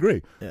it, and I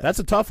agree. Yeah. That's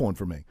a tough one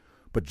for me.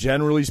 But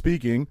generally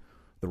speaking,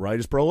 the right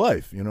is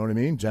pro-life. You know what I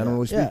mean?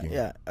 Generally speaking.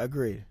 Yeah,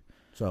 agreed.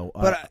 So,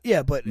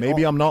 but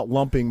maybe I'm not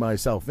lumping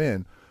myself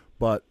in,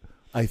 but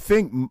I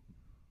think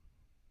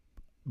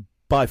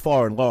by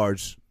far and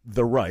large,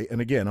 the right,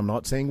 and again, I'm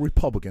not saying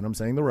Republican, I'm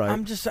saying the right.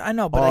 I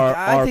know, but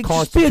I think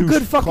just be a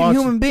good fucking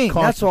human being.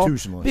 That's all.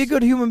 Be a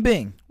good human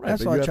being. Right,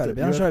 that's all I try to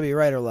be. I don't try to be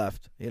right or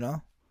left,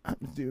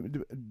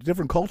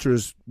 Different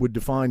cultures would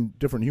define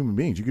different human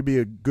beings. You could be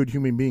a good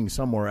human being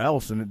somewhere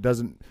else, and it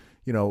doesn't.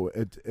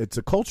 It's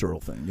a cultural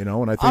thing, and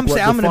I think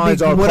I'm going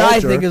to be what I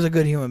think is a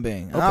good human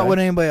being, not what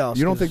anybody else.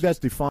 You don't think that's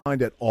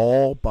defined at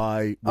all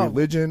by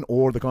religion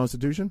or the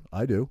Constitution?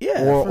 I do.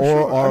 Yeah,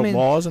 or our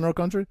laws in our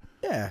country?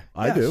 Yeah,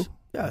 I do.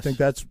 Yes. I think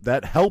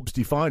that helps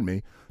define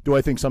me. Do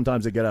I think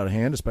sometimes they get out of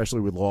hand, especially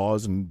with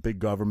laws and big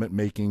government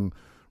making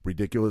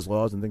ridiculous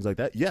laws and things like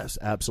that? Yes,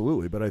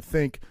 absolutely. But I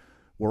think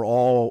we're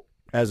all,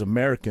 as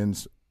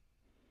Americans,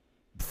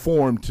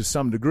 formed to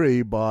some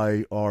degree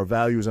by our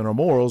values and our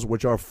morals,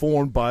 which are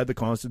formed by the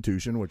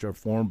Constitution, which are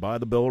formed by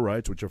the Bill of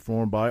Rights, which are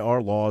formed by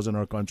our laws in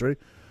our country,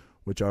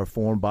 which are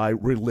formed by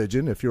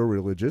religion, if you're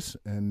religious.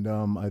 And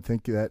I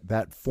think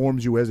that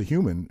forms you as a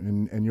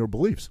human and your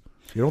beliefs.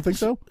 You don't think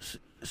so?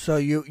 So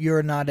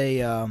you're not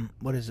a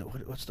what is it?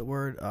 What's the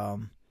word?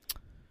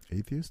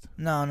 Atheist?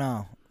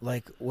 No.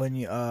 Like when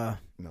you No,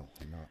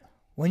 I'm not.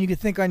 when you can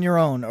think on your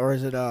own, or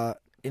is it you know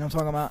what I'm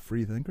talking about?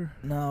 Free thinker?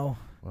 No.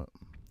 What?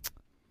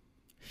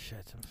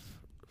 Shit.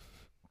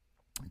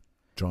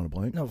 Drawing a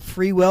blank? No,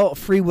 free will.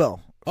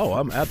 Oh,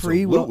 I'm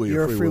free will. absolutely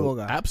You're a a free will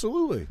guy.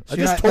 Absolutely. So I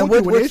just you're told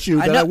not- you an issue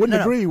that I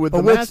wouldn't agree with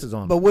the masses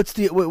on. But what's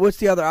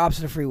the other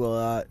opposite of free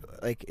will?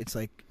 Like it's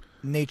like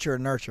nature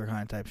and nurture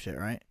kind of type shit,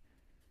 right?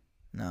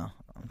 No,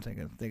 I'm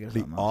thinking of The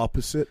something else.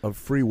 opposite of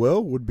free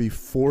will would be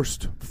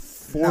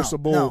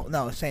forcible.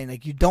 No, saying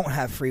like you don't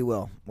have free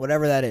will,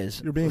 whatever that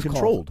is. You're being it's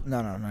controlled. called.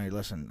 No. You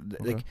listen.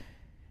 Okay. Like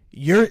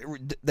you're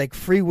like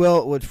free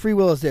will. What free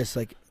will is this?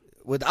 Like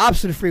what the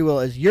opposite of free will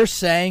is you're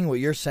saying what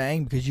you're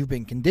saying because you've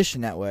been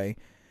conditioned that way.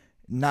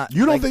 Not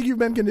You don't like, think you've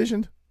been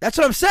conditioned? that's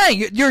what I'm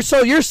saying. You're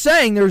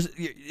saying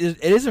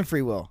it isn't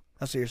free will.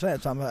 That's what you're saying.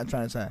 That's what I'm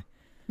trying to say.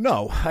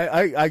 No,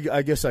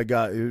 I guess I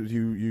got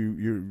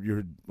you're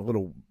a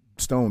little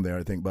stoned there,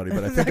 I think, buddy.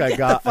 But I think I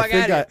got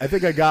I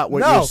think I got what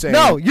you're saying.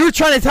 No, you're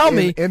trying to tell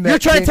me. in You're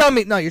that trying case- to tell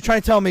me. No, you're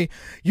trying to tell me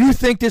you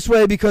think this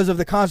way because of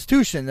the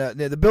Constitution,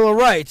 the Bill of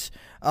Rights,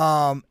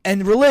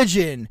 and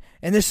religion,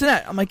 and this and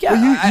that. I'm like, yeah,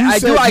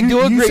 Well, I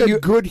do agree. You said You-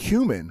 good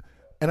human,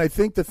 and I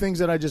think the things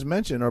that I just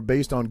mentioned are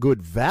based on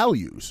good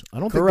values. I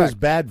don't think Correct. there's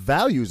bad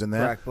values in that.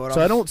 Correct, but So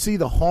I I'm- don't see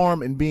the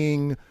harm in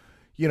being.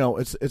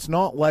 It's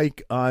not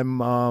like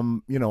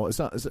I'm. It's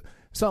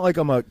not like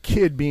I'm a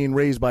kid being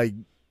raised by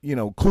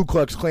Ku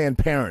Klux Klan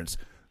parents.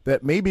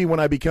 That maybe when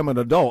I become an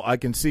adult, I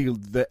can see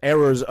the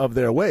errors of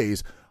their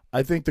ways.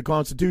 I think the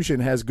Constitution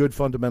has good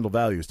fundamental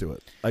values to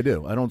it. I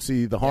do. I don't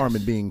see the harm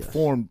in being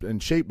formed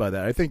and shaped by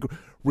that. I think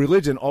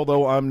religion,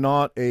 although I'm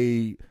not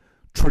a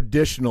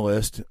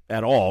traditionalist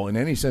at all in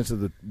any sense of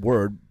the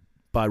word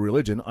by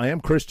religion, I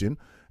am Christian,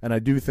 and I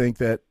do think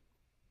that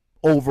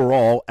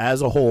overall,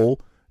 as a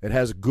whole, it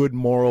has good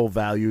moral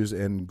values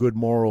and good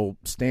moral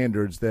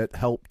standards that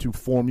help to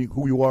form you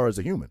who you are as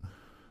a human.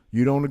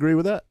 You don't agree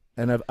with that?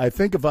 And I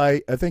think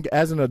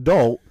as an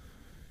adult,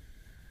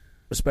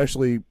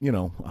 especially, I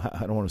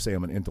don't want to say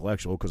I'm an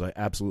intellectual because I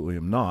absolutely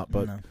am not,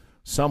 but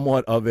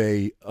somewhat of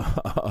a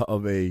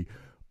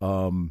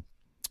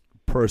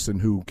person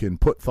who can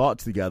put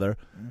thoughts together.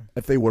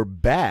 If they were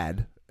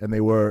bad and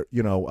they were,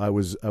 I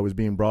was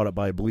being brought up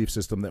by a belief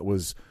system that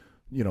was,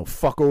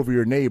 fuck over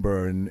your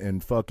neighbor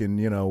and fucking,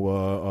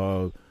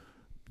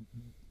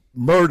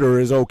 murder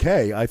is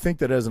okay. I think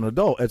that as an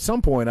adult, at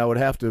some point I would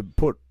have to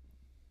put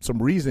some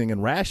reasoning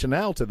and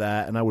rationale to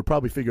that, and I would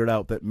probably figure it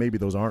out that maybe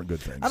those aren't good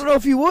things. I don't know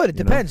if you would. It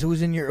depends who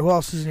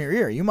else is in your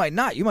ear. You might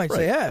not. You might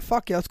say, "Yeah,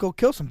 fuck yeah, let's go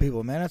kill some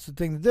people, man. That's the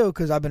thing to do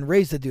because I've been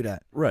raised to do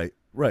that." Right,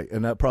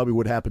 and that probably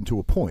would happen to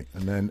a point,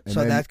 and then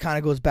that kind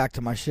of goes back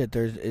to my shit.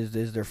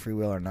 Is there free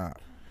will or not?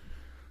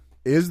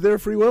 Is there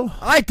free will?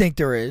 I think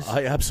there is.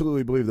 I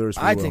absolutely believe there is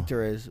free will. I think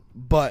there is,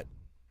 but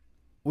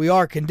we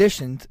are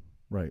conditioned,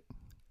 right?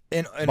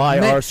 By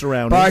our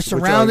surroundings,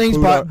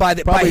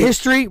 by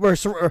history,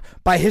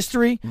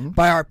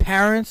 by our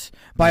parents,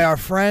 by our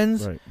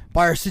friends,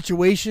 by our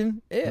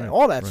situation,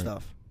 all that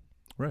stuff.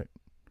 Right.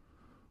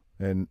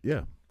 And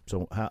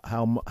so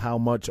how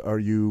much are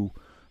you?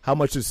 How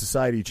much is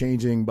society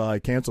changing by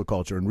cancel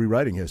culture and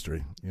rewriting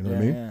history? You know what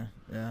I mean?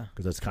 Yeah.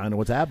 Because that's kind of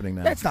what's happening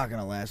now. That's not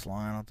going to last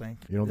long, I don't think.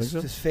 You don't think so?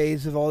 This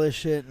phase of all this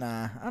shit,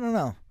 nah. I don't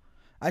know.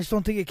 I just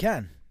don't think it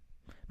can.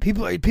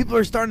 People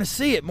are starting to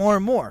see it more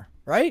and more,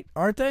 right?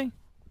 Aren't they?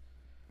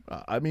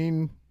 I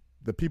mean,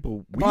 the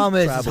people. The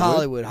problem is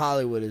Hollywood.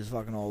 Hollywood is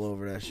fucking all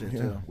over that shit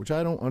too. Which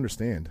I don't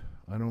understand.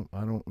 I don't.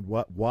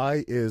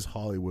 Why is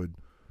Hollywood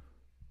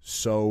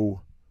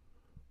so?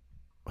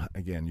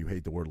 Again, you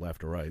hate the word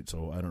left or right,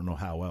 so I don't know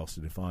how else to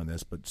define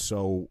this. But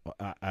so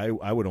I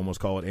would almost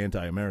call it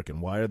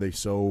anti-American. Why are they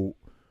so?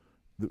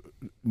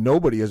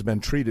 Nobody has been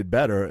treated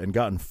better and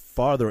gotten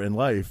farther in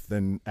life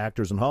than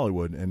actors in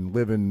Hollywood and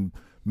live in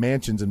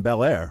mansions in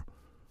Bel Air.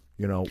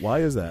 Why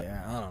is that?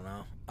 Yeah,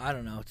 I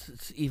don't know.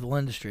 It's evil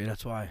industry.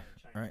 That's why.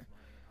 Right?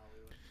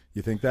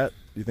 You think that?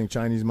 You think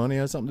Chinese money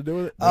has something to do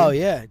with it? Oh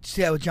yeah. Did you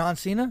see that with John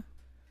Cena?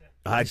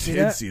 I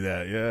did see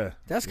that. Yeah.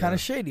 That's kind of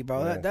shady,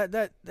 bro. Yeah.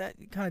 That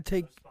kind of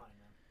take.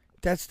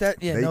 That's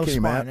that. Yeah. They no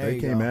came spine. They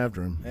came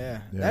after him.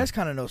 Yeah. That's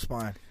kind of no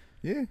spine.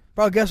 Yeah.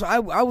 Bro, guess what?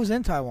 I was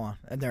in Taiwan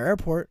at their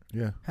airport.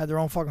 Yeah. Had their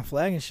own fucking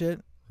flag and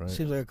shit. Right.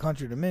 Seems like a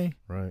country to me.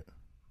 Right.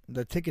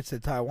 The tickets to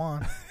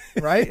Taiwan,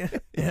 right?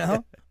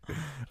 I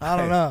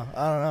don't know.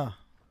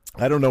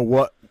 I don't know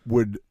what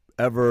would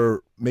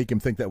ever make him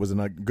think that was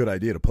a good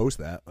idea to post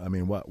that. I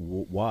mean, why?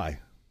 Why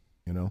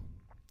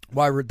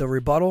the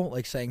rebuttal,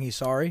 like saying he's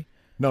sorry?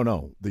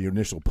 No, the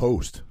initial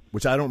post.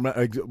 Which I don't. What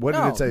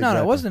did it say? No,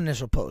 exactly? it wasn't an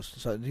initial post.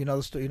 So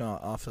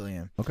I'll fill you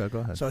in. Okay, go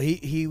ahead. So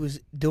he was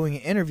doing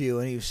an interview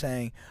and he was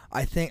saying,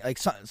 I think like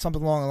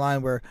something along the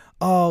line where,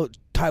 oh,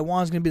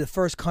 Taiwan's going to be the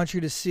first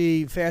country to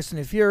see Fast and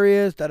the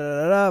Furious, da da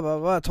da da, blah, blah,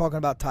 blah, talking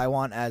about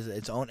Taiwan as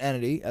its own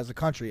entity, as a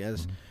country,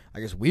 as I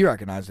guess we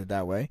recognize it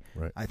that way.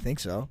 Right. I think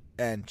so.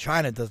 And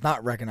China does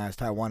not recognize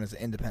Taiwan as an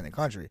independent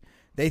country.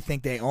 They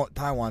think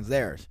Taiwan's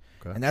theirs,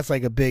 and that's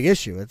like a big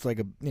issue. It's like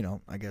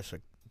I guess a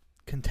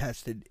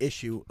contested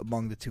issue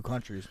among the two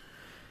countries,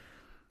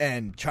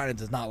 and China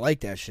does not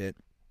like that shit.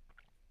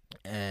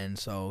 And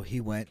so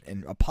he went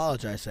and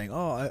apologized, saying,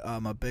 "Oh,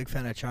 I'm a big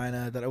fan of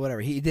China." That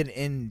whatever he did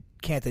in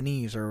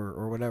Cantonese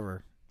or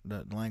whatever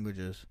the language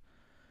is.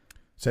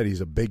 Said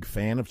he's a big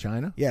fan of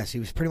China. Yes, he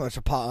was pretty much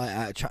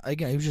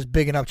again. He was just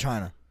bigging up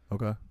China.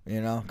 Okay,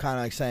 kind of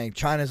like saying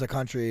China's a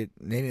country.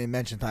 They didn't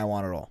mention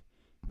Taiwan at all.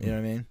 You know what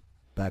I mean?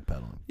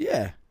 Backpedaling.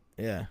 Yeah.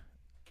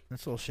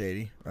 That's a little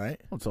shady, right?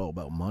 Well, it's all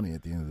about money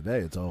at the end of the day.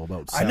 It's all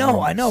about I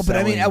know, but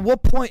I mean, at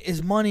what point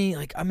is money,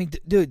 like, I mean,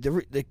 dude,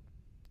 the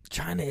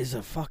China is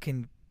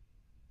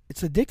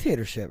it's a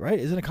dictatorship, right?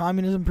 Isn't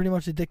communism pretty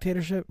much a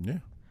dictatorship? Yeah.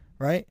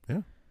 Right?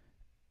 Yeah.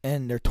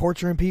 And they're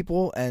torturing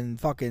people, and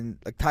fucking,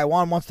 like,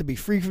 Taiwan wants to be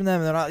free from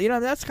them, and they're not,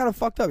 that's kind of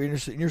fucked up.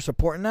 You're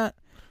supporting that?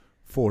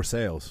 For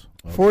sales.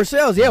 For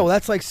sales, yeah, well,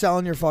 that's like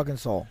selling your fucking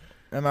soul.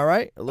 Am I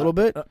right? A little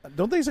bit?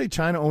 Don't they say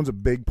China owns a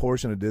big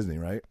portion of Disney,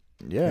 right?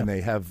 Yeah, and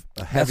they have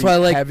a heavy,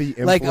 that's why, heavy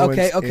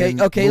influence like, okay,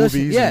 in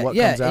listen, movies and what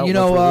comes out,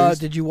 and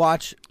did you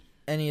watch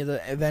any of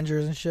the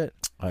Avengers and shit?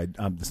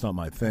 It's not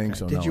my thing. Okay.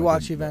 So did you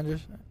watch the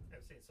Avengers?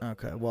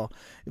 Okay, well,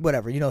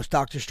 whatever. It's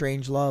Doctor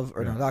Strangelove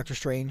or no, Doctor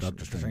Strange.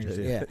 Doctor Strange.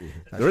 Yeah.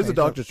 There is a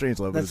Doctor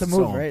Strangelove. That's a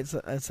movie, right?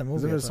 It's a movie.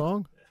 Isn't it a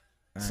song?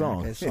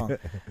 Song. Okay, song.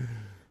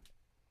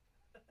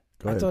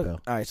 Go ahead, Bill.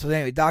 All right. So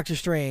anyway, Doctor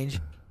Strange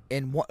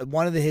in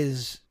one of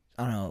his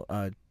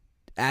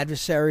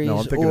adversaries. No,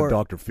 I'm thinking of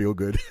Dr.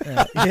 Feelgood.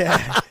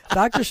 Yeah.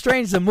 Doctor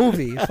Strange, the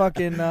movie.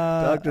 Fucking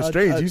Doctor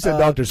Strange. You said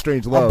Doctor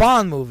Strangelove. A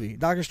Bond movie.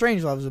 Doctor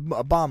Strangelove is a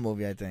Bond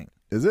movie, I think.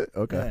 Is it?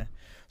 Okay. Yeah.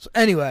 So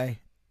anyway,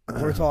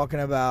 we're talking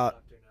about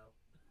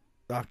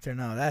Doctor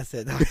No. That's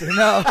it. Doctor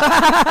No.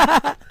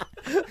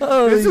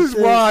 This is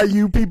why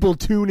you people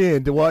tune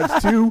in to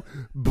watch two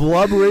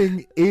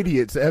blubbering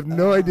idiots that have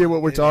no idea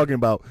what we're talking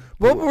about.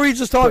 What were we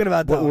just talking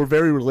about, though? But we're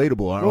very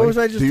relatable, aren't we? Was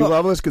I just Do you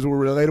love us because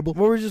we're relatable? What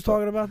were we just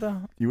talking about, though?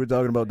 You were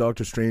talking about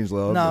Doctor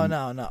Strangelove.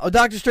 No. Oh,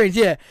 Doctor Strange,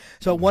 yeah.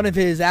 So one of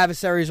his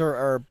adversaries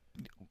or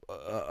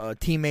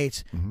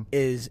teammates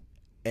is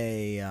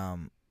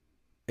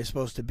is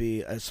supposed to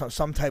be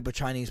some type of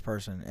Chinese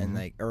person, and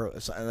like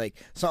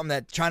something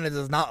that China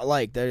does not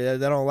like. They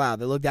don't allow.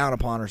 They look down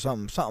upon or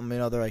something.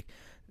 They're like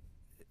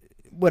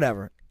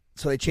whatever.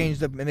 So they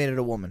changed it, made it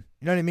a woman.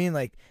 You know what I mean?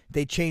 Like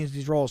they changed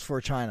these roles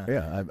for China.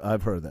 Yeah,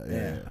 I've heard that.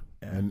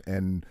 Yeah.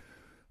 And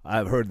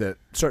I've heard that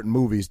certain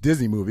movies,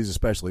 Disney movies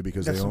especially,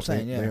 because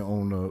they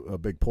own a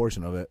big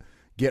portion of it,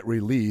 get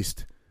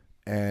released,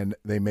 and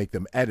they make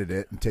them edit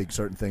it and take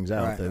certain things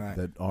out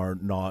that are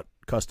not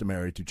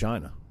customary to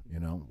China.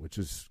 Which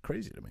is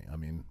crazy to me. I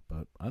mean,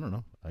 but I don't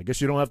know. I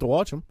guess you don't have to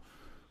watch them.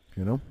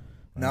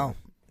 No,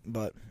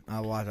 but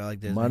I watch. I like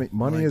Disney. Money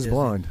like is Disney.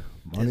 blind.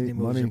 Disney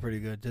movies are pretty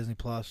good. Disney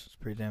Plus is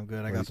pretty damn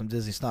good. I got some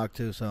Disney stock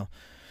too, so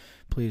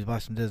please buy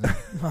some Disney.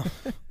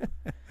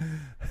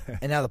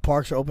 And now the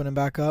parks are opening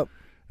back up.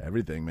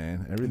 Everything,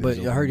 man. Everything. But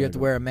I heard you have to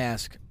wear a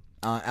mask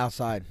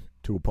outside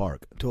to a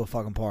park. To a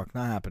fucking park.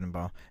 Not happening,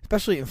 bro.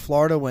 Especially in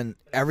Florida when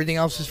everything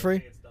else is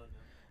free.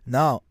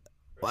 No.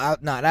 Well,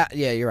 yeah,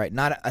 you're right.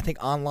 Not, I think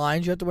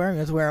online you have to wear them.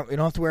 You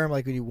don't have to wear them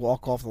like when you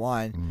walk off the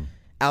line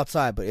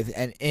outside. But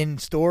and in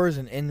stores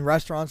and in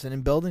restaurants and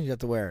in buildings, you have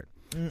to wear it.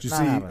 Did you see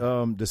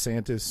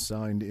DeSantis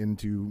signed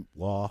into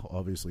law,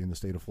 obviously in the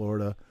state of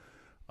Florida,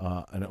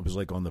 and it was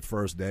like on the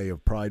first day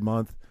of Pride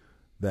Month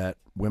that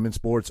women's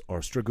sports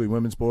are strictly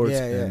women's sports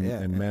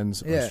and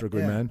men's are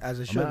strictly men. As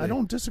it should. I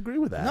don't disagree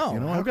with that.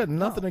 No, I've got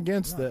nothing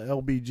against the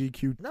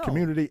LGBTQ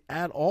community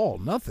at all.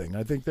 Nothing.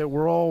 I think that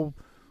we're all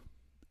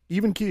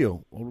even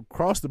keel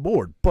across the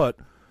board, but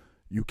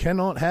you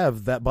cannot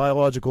have that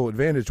biological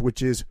advantage,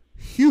 which is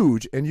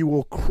huge, and you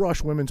will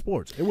crush women's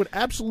sports. It would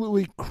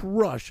absolutely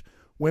crush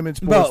women's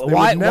sports. But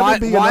why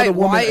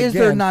is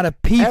there not a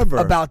peep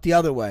about the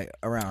other way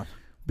around?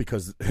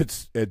 Because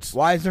it's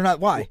why is there not?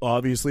 Why?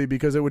 Obviously,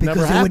 because it would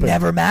never happen. It would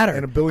never matter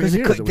in a billion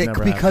years. It would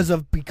never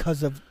happen.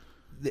 Because of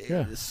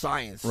the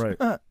science. Right.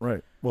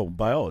 Well,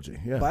 biology.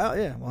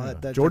 Yeah. Well,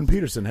 Jordan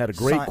Peterson had a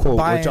great quote,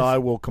 which I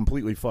will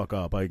completely fuck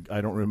up. I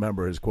don't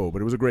remember his quote,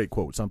 but it was a great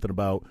quote. Something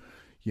about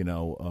a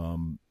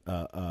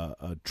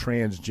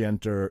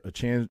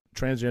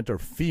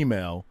transgender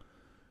female,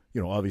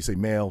 obviously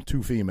male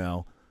to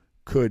female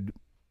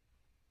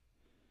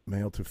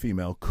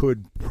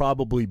could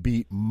probably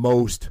beat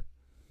most.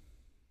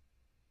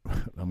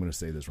 I'm going to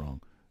say this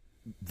wrong.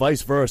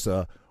 Vice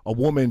versa, a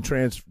woman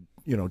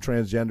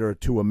transgender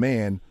to a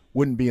man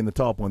wouldn't be in the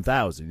top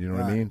 1,000. You know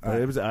what I mean? But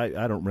it was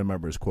I don't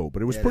remember his quote,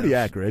 but it was pretty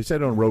accurate. He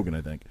said it on Rogan,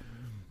 I think.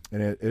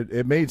 And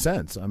it made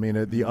sense. I mean,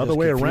 the You other just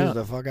way confused around.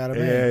 the fuck out of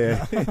me.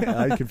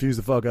 Yeah. I confused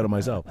the fuck out of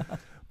myself.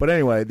 But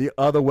anyway, the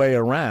other way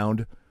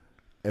around,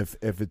 if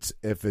it's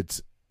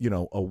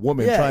a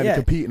woman trying to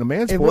compete in a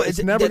man's sport,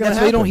 it's never going to happen. That's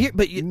why you don't hear,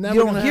 but you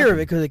don't hear of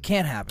it because it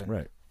can't happen.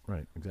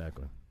 Right,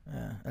 exactly.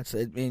 Yeah, that's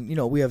it. I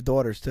mean, we have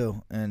daughters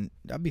too, and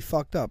that'd be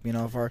fucked up,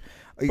 if our.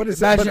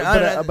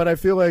 But I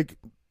feel like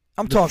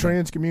I'm the talking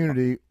trans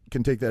community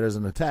can take that as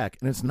an attack,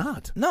 and it's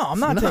not. No, I'm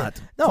not. I'm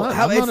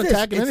not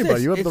attacking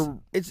anybody. You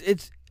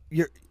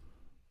have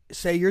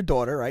say your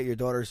daughter, right? Your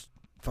daughter's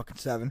fucking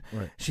 7.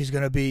 Right. She's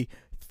gonna be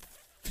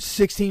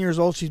 16 years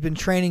old. She's been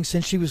training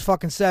since she was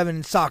fucking 7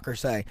 in soccer.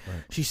 Say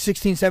Right. she's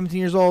 16, 17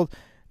 years old,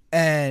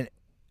 and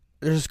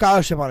there's a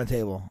scholarship on the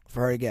table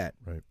for her to get,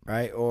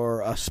 right?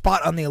 Or a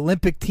spot on the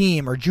Olympic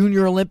team or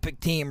junior Olympic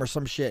team or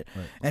some shit.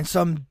 Right. And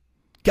some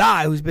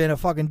guy who's been a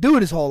fucking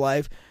dude his whole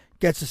life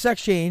gets a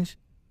sex change,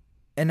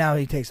 and now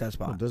he takes that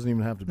spot. Well, it doesn't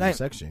even have to be a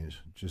sex change.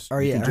 Just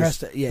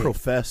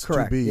profess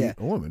correct, to be a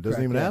woman. It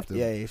doesn't even have to.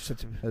 Yeah,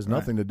 has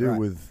nothing to do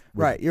with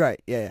you're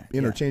right. Yeah,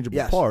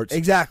 interchangeable parts.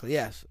 Exactly.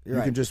 Yes, you're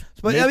right. Can just.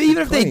 But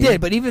even if they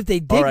did,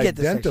 get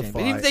the sex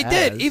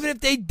change, even if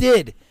they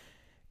did,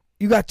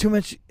 you got too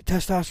much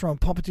testosterone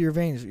pumping through your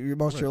veins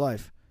most of your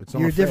life.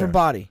 You're a different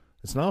body.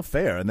 It's not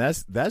fair, and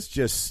that's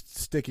just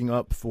sticking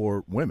up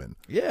for women.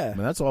 Yeah, I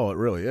mean, that's all it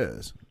really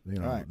is.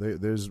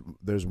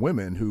 There's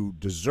women who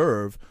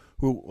deserve,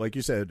 who, like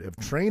you said, have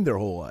trained their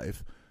whole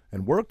life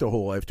and worked their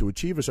whole life to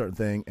achieve a certain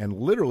thing, and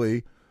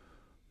literally,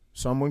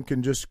 someone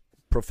can just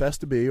profess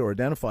to be or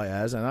identify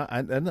as, and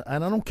I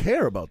don't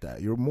care about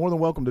that. You're more than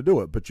welcome to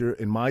do it, but you're,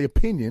 in my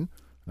opinion,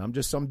 and I'm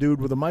just some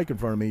dude with a mic in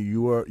front of me.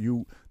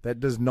 That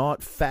does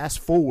not fast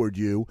forward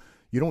you.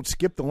 You don't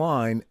skip the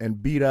line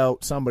and beat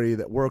out somebody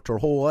that worked her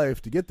whole life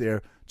to get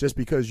there just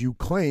because you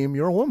claim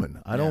you're a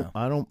woman. I don't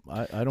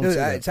Dude, see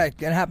that. It's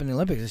like, it happened in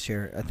the Olympics this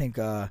year. I think.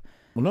 Well,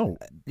 no.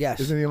 Yes.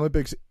 Isn't the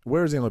Olympics?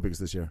 Where is the Olympics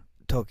this year?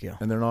 Tokyo.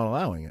 And they're not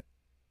allowing it.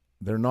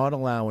 They're not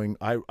allowing.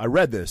 I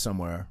read this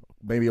somewhere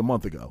maybe a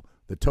month ago.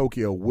 That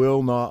Tokyo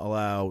will not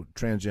allow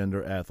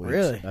transgender athletes.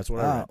 Really? That's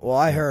what I read. Well,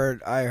 I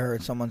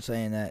heard someone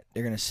saying that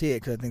they're going to see it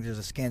because I think there's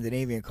a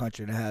Scandinavian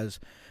country that has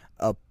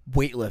a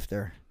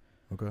weightlifter.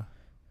 Okay.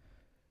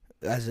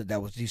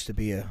 That was used to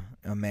be a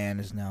man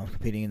is now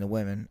competing in the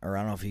women, or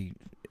I don't know if he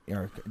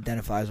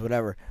identifies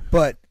whatever.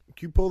 But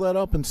can you pull that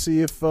up and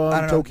see if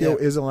Tokyo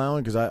is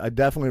allowing? Because I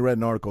definitely read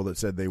an article that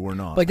said they were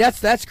not. Like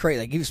that's crazy.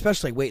 Like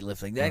especially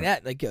weightlifting.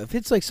 That like if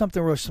it's like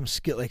something where some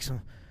skill, like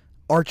some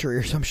archery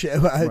or some shit,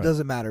 it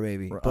doesn't matter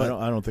maybe. Right. But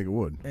I don't think it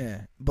would.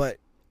 Yeah, but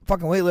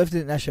fucking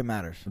weightlifting, that shit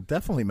matters. It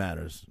definitely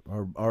matters.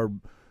 Our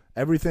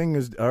everything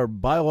is, our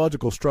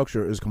biological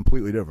structure is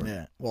completely different.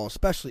 Yeah. Well,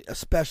 especially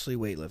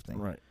weightlifting.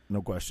 Right.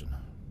 No question.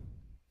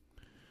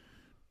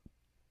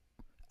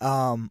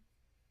 Yeah,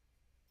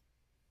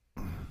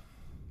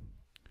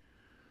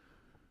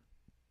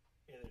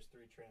 there's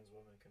 3 trans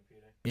women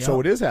competing. Yep. So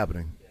it is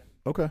happening. Yeah.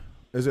 Okay.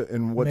 Is it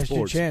in what missed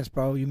sports? Your chance,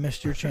 bro. You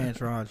missed your chance,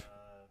 Raj.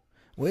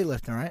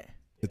 Weightlifting, right?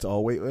 It's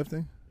all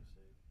weightlifting?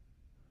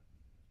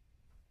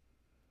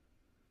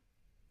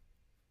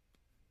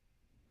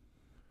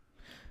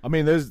 I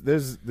mean, there's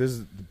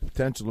the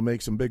potential to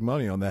make some big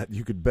money on that.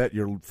 You could bet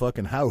your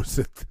fucking house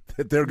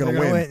that they're going to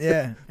win.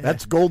 Yeah.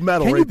 That's gold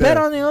medal Can right you bet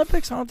there. on the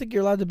Olympics? I don't think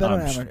you're allowed to bet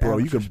on amateur. Bro,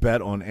 you can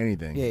bet on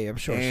anything. Yeah, I'm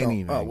sure.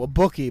 Anything. So, well,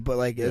 bookie, but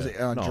like, is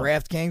it on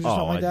DraftKings or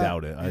something like that? I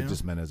doubt it. I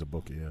just meant as a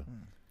bookie, yeah.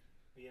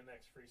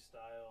 BMX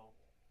freestyle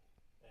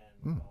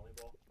and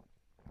volleyball.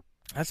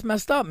 That's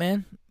messed up,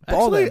 man.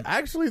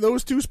 Actually,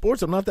 those 2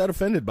 sports I'm not that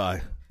offended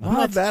by. I'm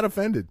not that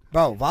offended.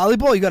 Bro,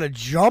 volleyball, you got to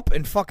jump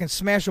and fucking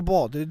smash a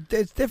ball. Dude,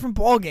 it's a different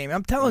ball game.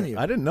 I'm telling you.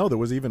 I didn't know there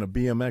was even a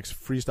BMX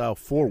freestyle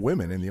for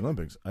women in the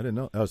Olympics. I didn't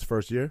know. That was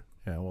first year?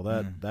 Yeah, well,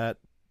 that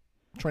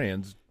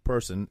trans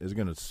person is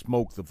going to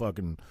smoke the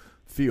fucking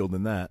field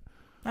in that.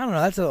 I don't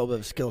know. That's a little bit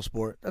of a skill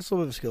sport. Yeah.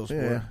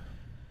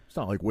 It's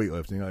not like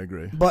weightlifting, I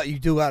agree. But you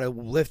do got to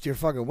lift your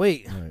fucking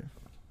weight.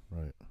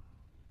 Right.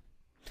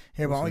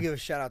 Here, but I want to give a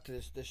shout out to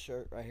this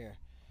shirt right here.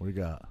 What do you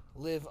got?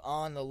 Live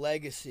on the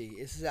legacy.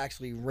 This is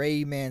actually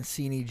Ray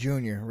Mancini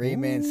Jr. Ray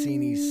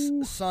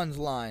Mancini's son's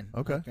line.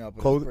 Okay.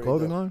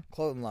 Clothing line?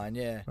 Clothing line,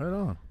 yeah. Right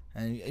on.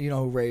 And you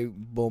know who Ray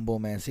Boom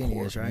Boom Mancini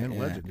is, right? Man,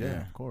 legend.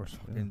 Yeah, of course.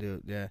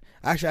 Yeah.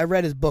 Actually, I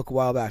read his book a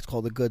while back. It's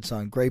called The Good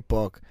Son. Great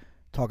book,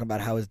 talking about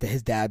how his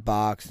dad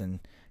boxed and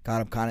got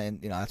him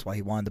kind of, that's why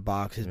he wanted to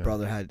box. His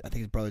brother I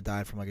think his brother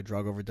died from like a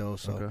drug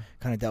overdose, so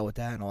kind of dealt with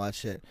that and all that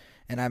shit.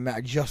 And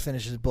I just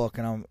finished his book,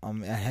 and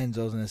I'm at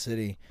Henzo's in the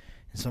city.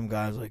 And some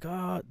guy's like, can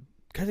I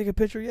take a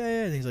picture?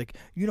 Yeah. And he's like,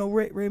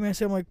 Ray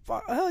Mancini. I'm like,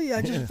 hell yeah,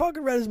 I just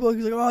fucking read his book.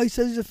 He's like, he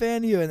says he's a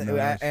fan of you. And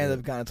I ended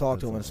up kind of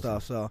talking to him and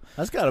stuff. So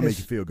that's got to make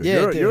you feel good.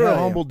 Yeah, you're a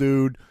humble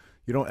dude.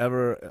 You don't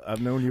ever, I've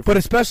known you for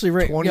especially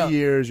Ray, 20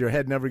 years. Your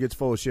head never gets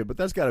full of shit, but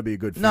that's got to be a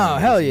good feeling. No,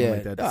 hell yeah.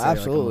 Like that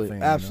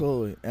absolutely.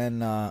 Absolutely.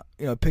 And,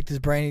 picked his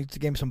brain to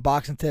give him some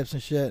boxing tips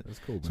and shit. That's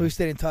cool, man. So we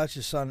stayed in touch.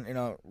 His son,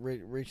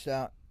 reached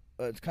out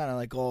It's kind of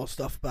like all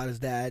stuff about his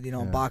dad, you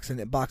know,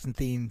 Yeah. boxing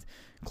themed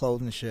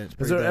clothing and shit. It's Has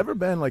pretty there dope. ever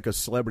been like a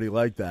celebrity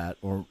like that,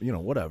 or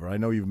whatever? I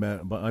know you've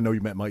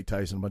met Mike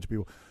Tyson, a bunch of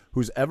people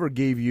who's ever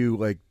gave you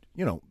like,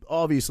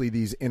 obviously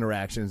these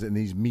interactions and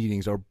these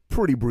meetings are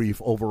pretty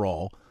brief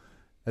overall.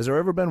 Has there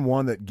ever been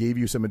one that gave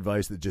you some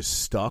advice that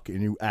just stuck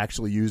and you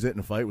actually used it in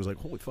a fight? It was like,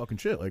 holy fucking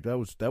shit! Like that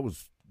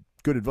was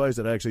good advice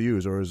that I actually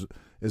used, or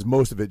is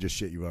most of it just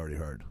shit you've already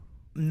heard?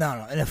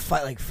 No, in a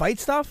fight, like fight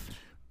stuff.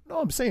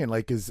 No, I'm saying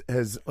like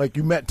has like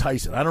you met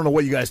Tyson. I don't know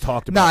what you guys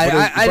talked No,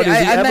 about.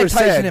 I met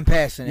Tyson in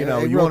passing. You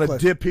real want to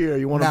close. dip here.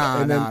 You want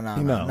to.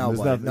 No,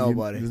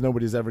 nobody. There's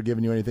nobody's ever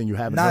given you anything you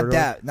haven't heard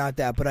of. Not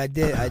that. But I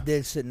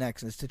did sit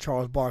next to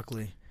Charles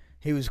Barkley.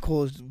 He was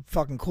cool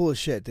as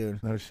shit,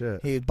 dude. No shit.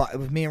 It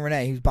was me and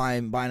Renee. He was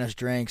buying us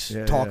drinks,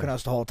 talking to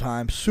us the whole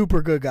time.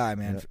 Super good guy,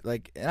 man. Yeah.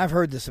 Like, and I've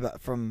heard this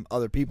from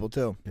other people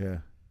too. Yeah.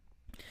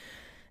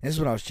 And this is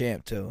when I was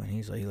champ too. And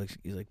he's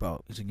like,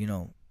 bro,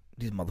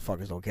 these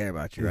motherfuckers don't care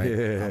about you, right?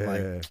 Yeah. I'm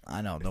like,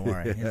 I know, don't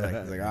worry. He's like,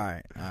 all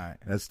right.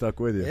 That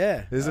stuck with you.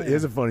 Yeah.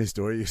 Here's a funny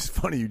story. It's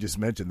funny you just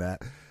mentioned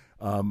that.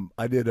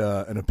 I did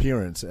an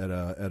appearance at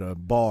a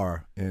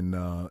bar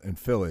in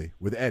Philly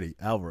with Eddie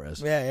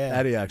Alvarez. Yeah.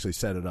 Eddie actually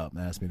set it up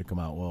and asked me to come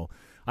out. Well,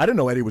 I didn't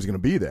know Eddie was going to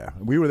be there.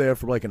 We were there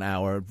for like an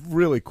hour.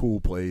 Really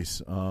cool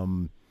place.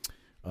 The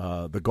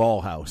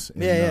Gall House.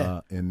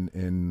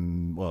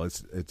 In well,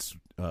 it's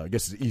I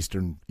guess it's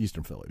Eastern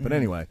Philly. But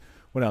anyway,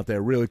 went out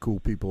there. Really cool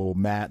people.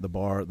 Matt, the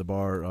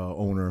bar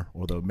owner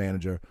or the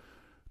manager.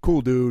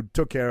 Cool dude,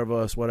 took care of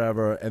us,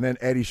 whatever. And then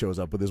Eddie shows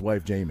up with his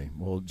wife, Jamie.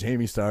 Well,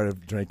 Jamie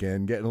started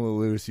drinking, getting a little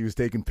loose. He was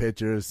taking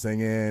pictures,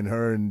 singing.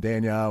 Her and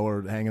Danielle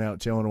were hanging out,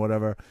 chilling, or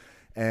whatever.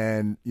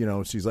 And,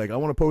 she's like, I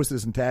want to post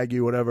this and tag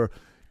you, whatever.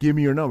 Give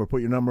me your number.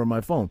 Put your number on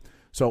my phone.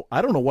 So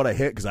I don't know what I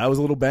hit because I was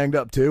a little banged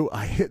up, too.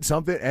 I hit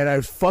something, and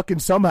I fucking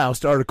somehow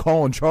started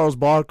calling Charles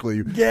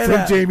Barkley from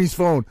Jamie's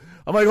phone.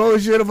 I'm like, holy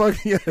shit, I'm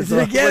fucking... Yeah.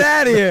 So get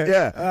out of here.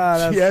 Yeah.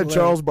 She had hilarious.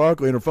 Charles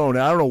Barkley in her phone.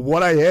 And I don't know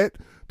what I hit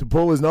to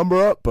pull his number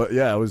up, but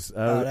yeah, it was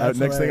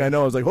next thing I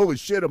know, I was like, holy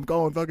shit, I'm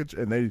calling fucking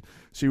and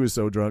she was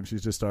so drunk she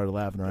just started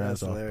laughing her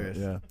ass off. Hilarious.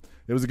 Yeah,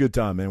 it was a good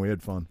time, man. We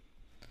had fun.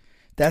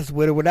 That's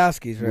Widow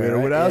Wadowski's, right? Widow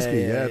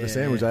Wadowski, Yeah, the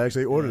sandwich. I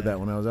actually ordered that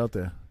when I was out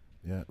there.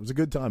 Yeah, it was a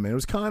good time, man. It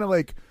was kind of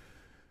like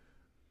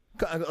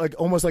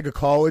almost like a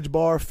college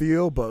bar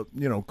feel, but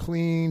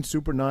clean,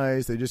 super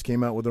nice. They just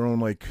came out with their own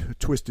like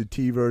twisted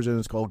tea version.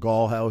 It's called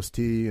Gall House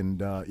Tea, and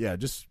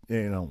just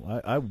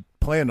I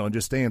planned on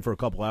just staying for a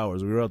couple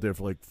hours. We were out there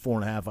for like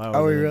 4.5 hours.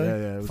 Oh, really?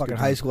 Yeah. It was fucking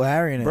good high school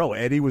Harry in it. Bro,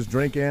 Eddie was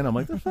drinking. I'm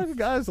like, this fucking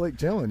guy's like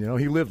chilling.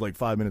 He lived like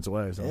 5 minutes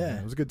away. So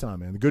it was a good time,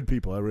 man. The good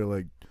people. I really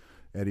like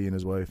Eddie and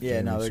his wife.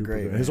 Yeah, no, they're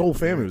great. His whole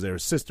family was there.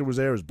 His sister was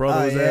there. His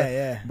brother was there.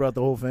 Yeah. He brought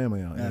the whole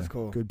family out. That's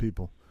cool. Good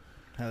people.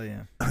 Hell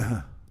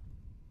yeah.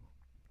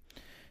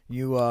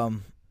 You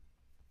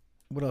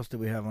what else do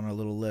we have on our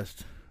little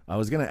list? I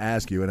was gonna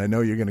ask you, and I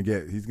know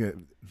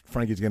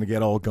Frankie's gonna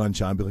get all gun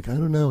shy and be like, I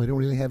don't know, I don't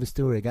really have a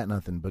story, I got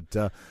nothing.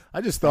 But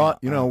I just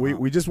thought,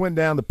 we just went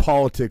down the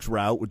politics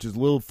route, which is a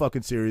little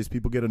fucking serious.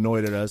 People get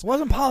annoyed at us. It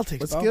wasn't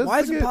politics, bro.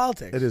 Why is it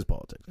politics? It is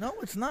politics. No,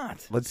 it's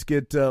not. Let's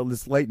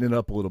lighten it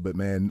up a little bit,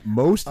 man.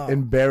 Most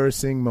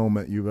embarrassing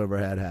moment you've ever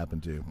had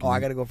happen to you. I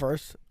gotta go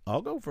first.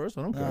 I'll go first.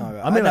 I don't care.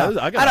 No,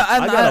 I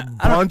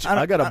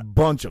got a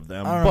bunch of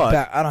them, but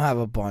I don't have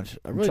a bunch.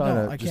 I really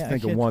don't. I can't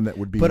think of one that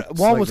would be. But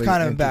one was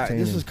kind of embarrassing.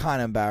 This was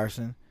kind of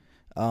embarrassing.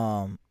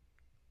 I'm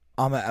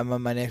at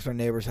my next door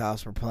neighbor's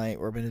house.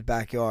 We're in his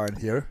backyard.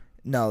 Here?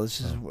 No, this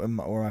is where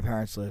my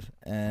parents live,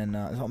 and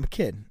I'm a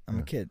kid.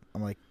 I'm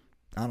like,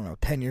 I don't know,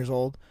 10 years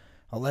old,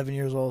 11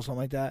 years old, something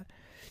like that.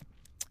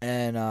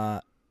 And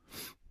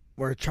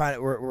we're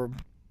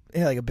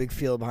like a big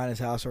field behind his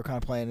house. So we're kind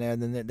of playing there.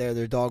 And then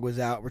their dog was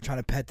out. We're trying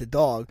to pet the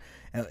dog,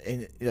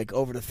 and like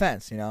over the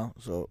fence,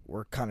 So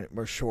we're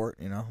short,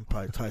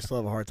 Probably still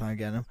have a hard time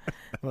getting him.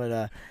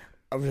 But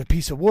it was a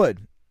piece of wood,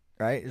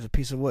 right? It was a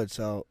piece of wood.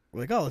 So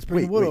we're like, oh, let's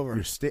bring the wood over.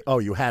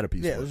 You had a piece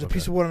of wood. Yeah, there's a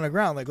piece of wood on the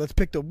ground. Like, let's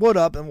pick the wood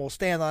up, and we'll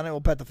stand on it.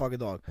 We'll pet the fucking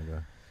dog. Okay.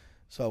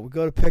 So we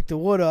go to pick the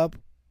wood up.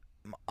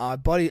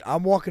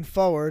 I'm walking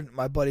forward.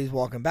 My buddy's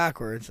walking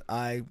backwards.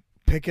 I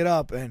pick it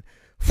up, and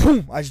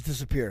boom, I just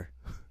disappear.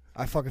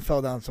 I fucking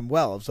fell down some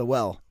well. It was a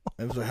well.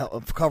 It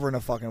was covering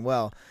a fucking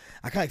well.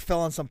 I kind of fell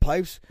on some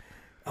pipes.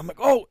 I'm like,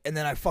 oh, and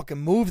then I fucking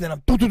moved, and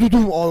I'm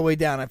all the way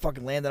down. I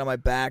fucking landed on my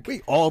back.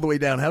 Wait, all the way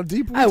down? How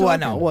deep were you talking?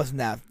 No, it wasn't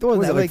that.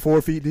 Was it like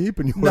 4 feet deep?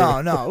 And you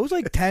were... No, it was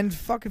like 10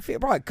 fucking feet.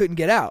 Bro, I couldn't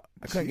get out.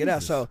 Get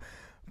out. So,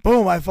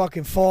 boom, I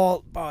fucking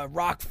fall. A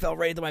rock fell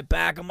right into my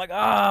back. I'm like,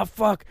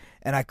 fuck.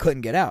 And I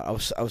couldn't get out. I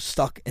was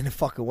stuck in the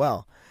fucking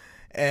well.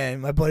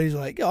 And my buddy's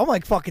like, yo, I'm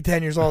like fucking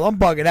 10 years old. I'm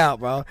bugging out,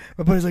 bro.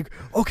 My buddy's like,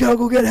 okay, I'll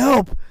go get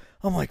help.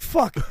 I'm like,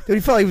 fuck. Dude, he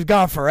felt like he was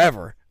gone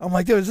forever. I'm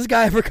like, dude, is this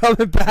guy ever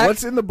coming back?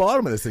 What's in the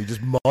bottom of this thing?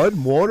 Just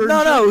mud, water?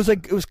 No,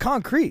 it was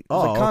concrete. It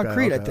was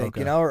concrete, okay, I think,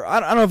 or I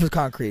don't know if it was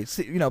concrete,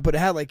 but it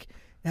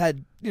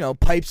had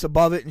pipes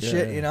above it and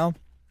shit,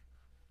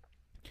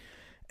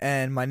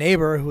 And my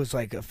neighbor, who was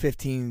like a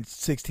 15,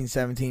 16,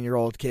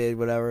 17-year-old kid,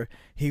 whatever,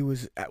 he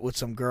was with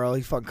some girl.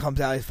 He fucking comes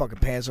out, his fucking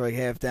pants are like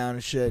half down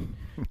and shit.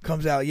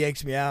 Comes out,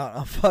 yanks me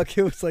out.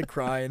 It was like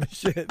crying and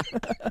shit.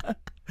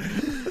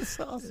 That's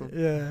awesome.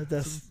 Yeah,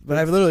 but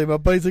I literally, my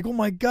buddy's like, oh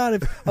my God,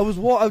 if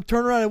I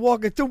turn around and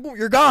walk,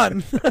 you're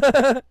gone.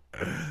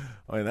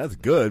 I mean, that's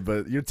good,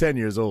 but you're 10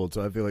 years old,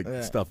 so I feel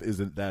like stuff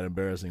isn't that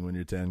embarrassing when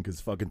you're 10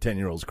 because fucking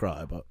 10-year-olds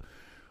cry. But,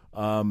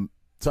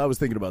 so I was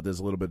thinking about this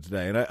a little bit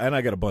today, and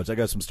I got a bunch. I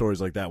got some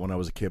stories like that when I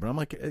was a kid, but I'm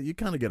like, you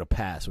kind of get a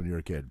pass when you're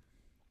a kid.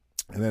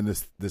 And then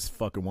this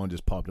fucking one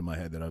just popped in my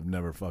head that I've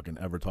never fucking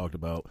ever talked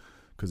about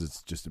because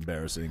it's just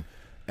embarrassing.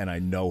 And I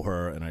know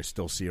her, and I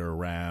still see her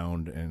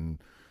around, and...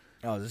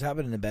 Oh, does this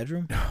happen in the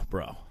bedroom?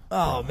 Bro.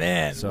 Oh,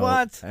 man. So,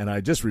 what? And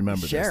I just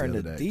remembered sharing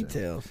this the other day,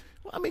 details.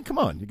 Well, I mean, come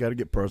on. You got to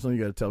get personal.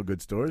 You got to tell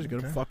good stories. You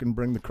got to fucking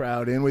bring the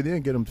crowd in with you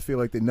and get them to feel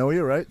like they know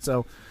you, right?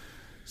 So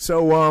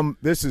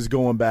this is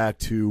going back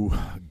to,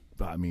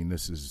 I mean,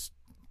 this is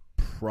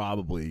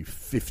probably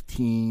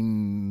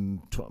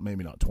 15,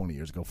 maybe not 20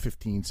 years ago,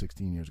 15,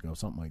 16 years ago,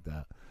 something like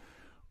that.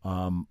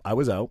 I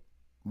was out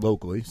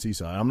locally,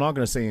 Seaside. I'm not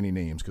going to say any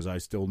names because I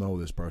still know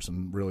this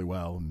person really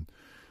well.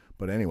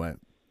 But anyway,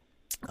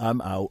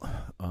 I'm out,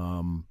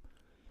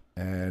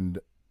 and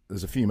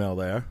there's a female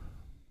there.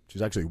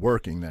 She's actually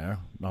working there.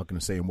 Not going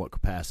to say in what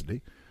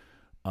capacity.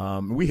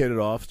 We hit it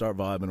off, start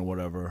vibing or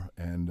whatever,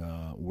 and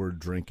we're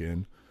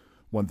drinking.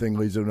 One thing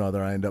leads to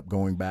another. I end up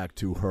going back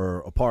to her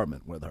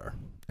apartment with her,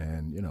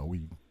 and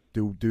we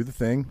do the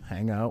thing,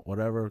 hang out,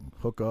 whatever,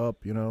 hook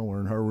up.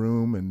 We're in her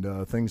room,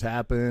 and things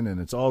happen,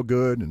 and it's all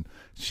good. And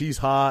she's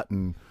hot,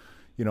 and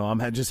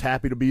I'm just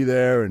happy to be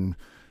there, and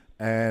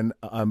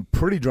I'm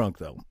pretty drunk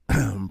though.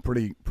 I'm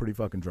pretty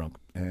fucking drunk,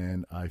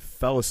 and I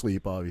fell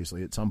asleep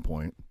obviously at some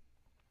point.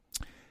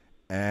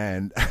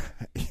 And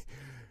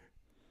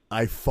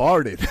I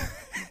farted,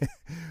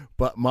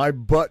 but my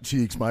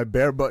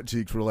bare butt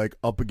cheeks were like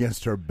up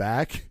against her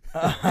back,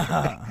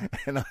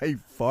 and I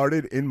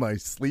farted in my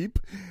sleep,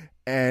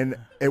 and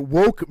it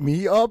woke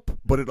me up,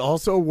 but it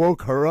also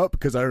woke her up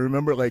because I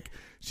remember like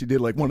she did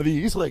like one of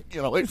these, like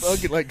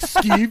fucking like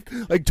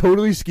skeeved, like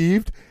totally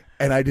skeeved,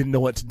 and I didn't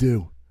know what to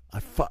do.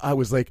 I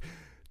was like,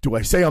 do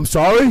I say I'm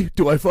sorry?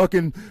 Do I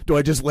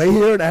just lay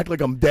here and act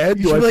like I'm dead?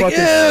 Ew,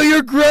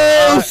 you're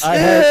gross.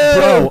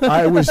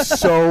 I was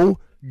so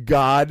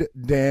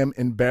goddamn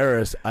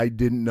embarrassed. I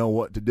didn't know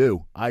what to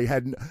do.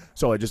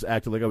 So I just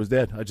acted like I was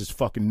dead. I just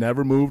fucking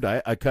never moved.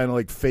 I kind of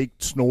like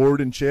faked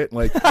snored and shit. And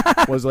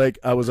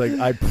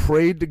I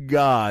prayed to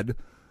God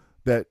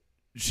that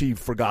she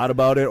forgot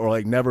about it or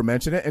like never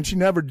mentioned it, and she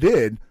never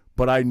did.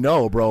 But I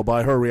know, bro,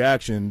 by her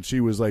reaction, she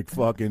was like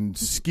fucking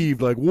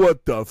skeeved, like,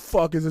 what the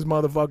fuck is this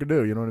motherfucker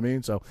do? You know what I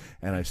mean? So,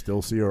 and I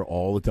still see her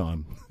all the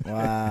time.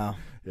 Wow.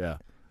 Yeah.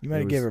 You might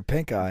have gave her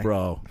pink eye.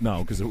 Bro, no,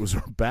 because it was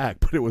her back,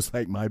 but it was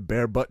like my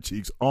bare butt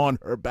cheeks on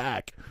her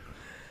back.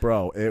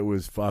 Bro, it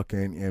was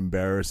fucking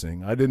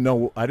embarrassing. I didn't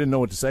know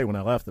what to say when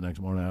I left the next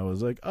morning. I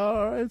was like,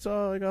 all right,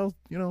 so like I'll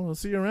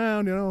see you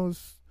around, it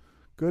was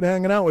good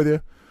hanging out with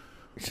you.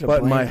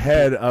 But in my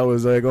head, I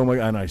was like, "Oh my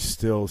god!" And I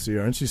still see her,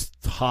 and she's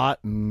hot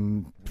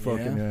and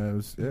fucking. Yeah,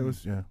 it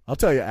was. Yeah, I'll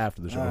tell you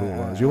after the show who it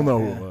was. You'll know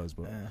who it was,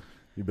 but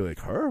you'd be like,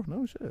 "Her?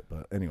 No shit."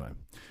 But anyway,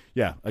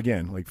 yeah.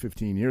 Again, like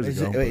 15 years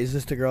ago. Is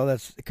this the girl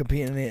that's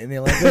competing in the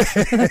Olympics?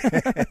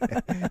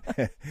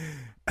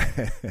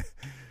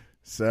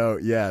 So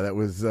yeah, that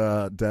was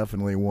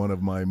definitely one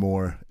of my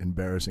more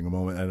embarrassing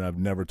moments, and I've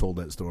never told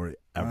that story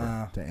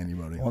ever to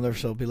anybody. I wonder if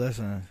she'll be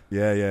listening.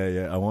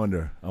 Yeah. I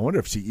wonder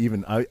if she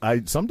even.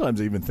 I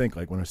sometimes even think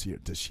like when I see her,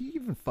 does she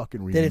even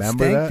fucking remember Did it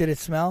stink? that? Did it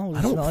smell?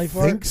 I don't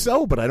think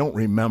so, but I don't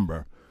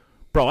remember.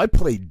 Bro, I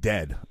played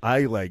dead.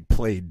 I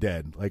played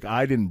dead. Like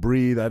I didn't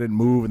breathe, I didn't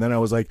move, and then I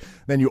was like,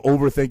 then you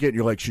overthink it, and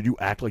you're like, should you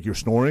act like you're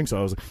snoring? So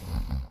I was like.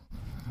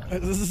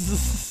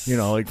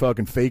 Like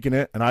fucking faking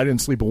it. And I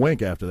didn't sleep a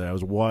wink after that. I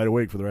was wide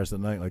awake for the rest of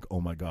the night. Like,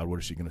 oh my God, what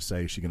is she going to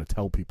say? Is she going to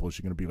tell people? Is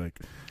she going to be like,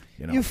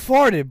 You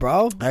farted,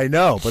 bro. I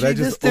know, but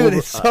this dude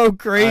is so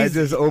crazy. I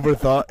just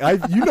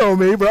overthought. You know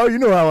me, bro. You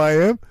know how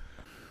I am.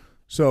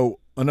 So,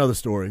 another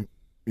story.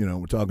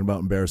 We're talking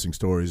about embarrassing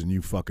stories, and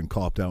you fucking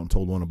copped out and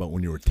told one about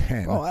when you were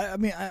 10. Oh,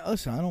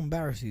 listen, I don't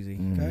embarrass easy,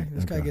 okay?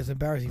 This guy gets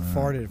embarrassed. He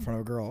farted in front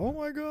of a girl. Oh,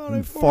 my God,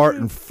 I fart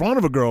in front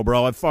of a girl,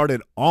 bro. I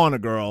farted on a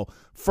girl.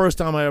 First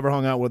time I ever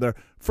hung out with her.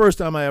 First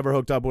time I ever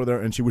hooked up with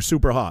her, and she was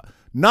super hot.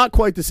 Not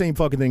quite the same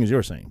fucking thing as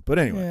you're saying, but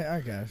anyway. Yeah,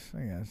 I guess.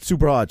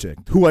 Super hot chick,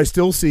 who I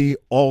still see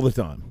all the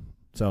time.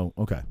 So,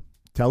 okay.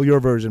 Tell your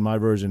version. My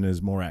version is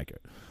more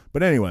accurate.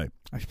 But anyway.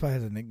 She probably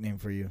has a nickname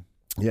for you.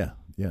 Yeah.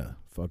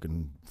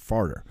 Fucking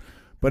farter.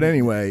 But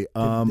anyway,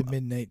 the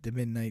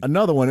midnight.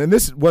 Another one, and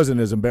this wasn't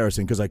as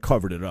embarrassing because I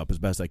covered it up as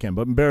best I can,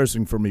 but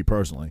embarrassing for me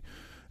personally.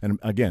 And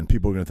again,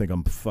 people are going to think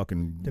I'm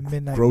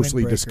fucking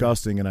grossly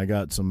disgusting and I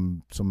got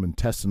some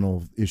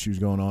intestinal issues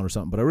going on or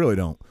something, but I really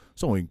don't.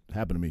 It's only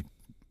happened to me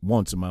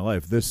once in my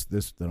life, this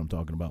that I'm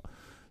talking about.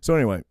 So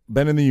anyway,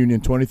 been in the union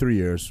 23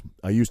 years.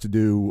 I used to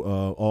do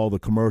all the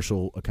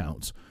commercial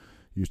accounts.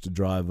 Used to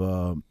drive,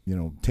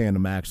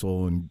 tandem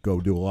axle and go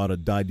do a lot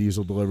of dyed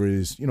diesel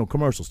deliveries,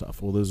 commercial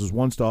stuff. Well, there's this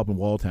one stop in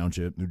Wall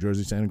Township, New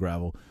Jersey, Sand and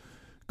Gravel.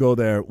 Go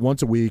there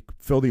once a week,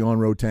 fill the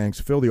on-road tanks,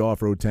 fill the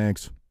off-road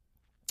tanks.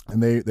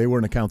 And they were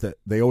an account that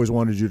they always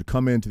wanted you to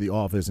come into the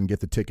office and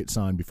get the ticket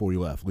signed before you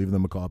left. Leave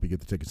them a copy,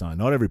 get the ticket signed.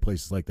 Not every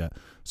place is like that.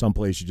 Some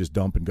place you just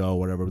dump and go,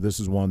 whatever. But this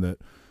is one that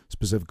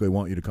specifically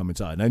want you to come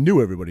inside. And I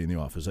knew everybody in the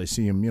office. I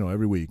see them,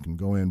 every week and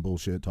go in,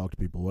 bullshit, talk to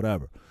people,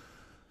 whatever.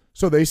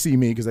 So they see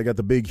me because I got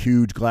the big,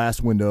 huge glass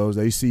windows.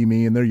 They see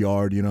me in their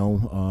yard,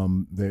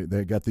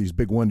 They got these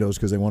big windows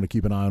because they want to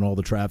keep an eye on all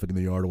the traffic in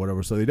the yard or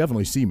whatever. So they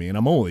definitely see me. And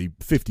I'm only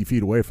 50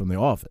 feet away from the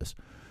office.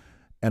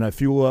 And I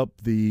fuel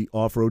up the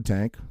off-road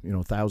tank,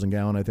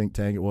 1,000-gallon, I think,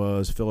 tank it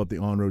was. Fill up the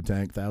on-road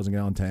tank,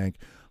 1,000-gallon tank.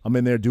 I'm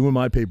in there doing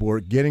my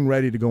paperwork, getting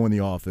ready to go in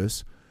the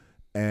office.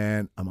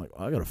 And I'm like,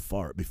 I got to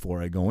fart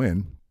before I go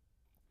in.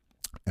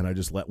 And I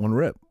just let one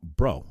rip.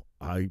 Bro,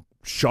 I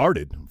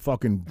sharded,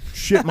 fucking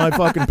shit my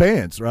fucking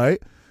pants,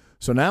 right?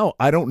 So now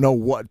I don't know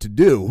what to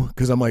do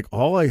because I'm like,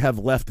 all I have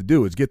left to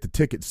do is get the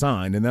ticket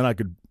signed, and then I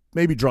could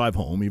maybe drive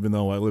home, even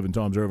though I live in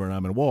Toms River and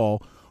I'm in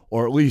Wall,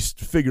 or at least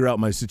figure out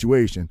my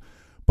situation.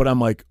 But I'm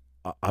like,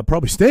 I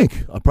probably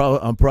stink. I'm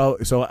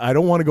probably so I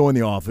don't want to go in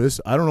the office.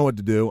 I don't know what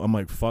to do. I'm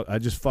like, fuck. I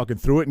just fucking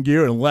threw it in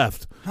gear and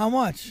left. How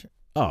much?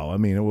 Oh, I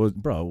mean, it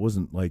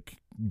wasn't like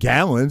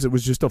gallons. It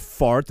was just a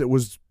fart that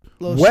was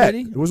wet.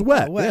 Shitty? It was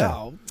wet. Oh,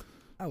 wow. Yeah.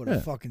 I would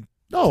have fucking.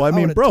 No, I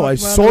mean, bro, I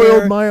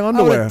soiled my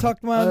underwear. I would have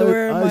tucked my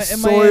underwear. I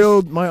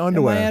soiled my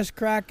underwear. And my ass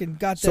crack and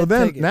got that. So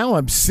then ticket. now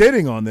I'm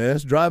sitting on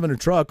this, driving a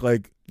truck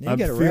like. You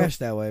get a rash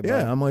that way, bro.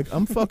 Yeah, I'm like,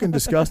 I'm fucking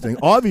disgusting.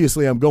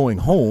 Obviously, I'm going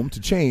home to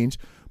change,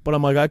 but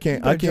I'm like, I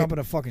can't jump in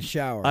a fucking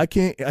shower. I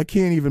can't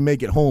even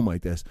make it home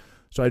like this.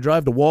 So I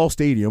drive to Wall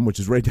Stadium, which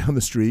is right down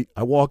the street.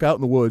 I walk out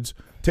in the woods,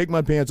 take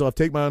my pants off,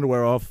 take my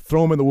underwear off,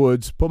 throw them in the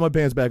woods, put my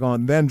pants back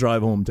on, then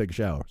drive home and take a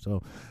shower.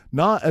 So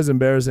not as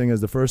embarrassing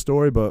as the first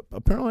story, but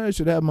apparently I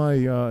should have like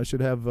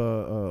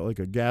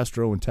a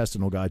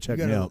gastrointestinal guy check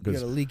me out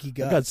because I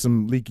got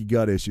some leaky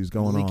gut issues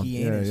going on.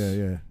 Anus.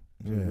 Yeah.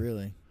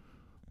 Really?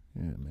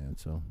 Yeah, man.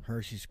 So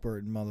Hershey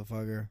squirting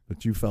motherfucker.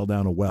 But you fell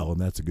down a well,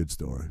 and that's a good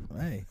story.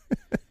 Hey.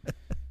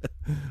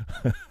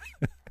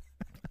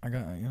 I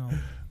got,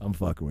 I'm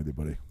fucking with you,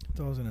 buddy. I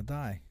thought I was going to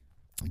die.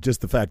 Just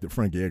the fact that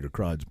Frank Yeager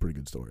cried is a pretty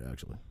good story,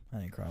 actually. I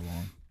didn't cry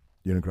long.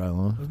 You didn't cry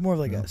long? It was more of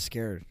like a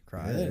scared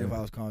cry. Yeah. If I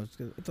was calm, I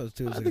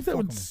think that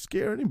would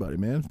scare anybody,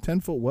 man.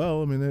 10-foot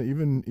well. I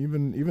mean,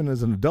 even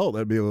as an adult,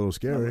 that'd be a little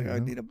scary.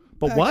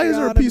 But why is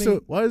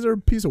there a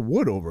piece of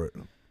wood over it?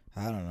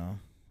 I don't know.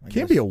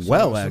 Can't be a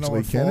well,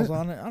 actually, can it?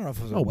 I don't know if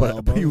it was a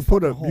well, but you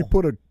put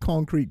a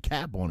concrete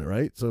cap on it,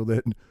 right? So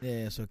that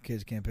so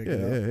kids can't pick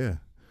it up. Yeah.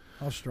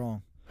 How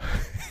strong?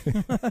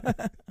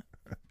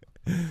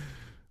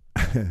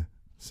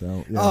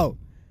 So yeah. Oh,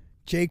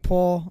 Jake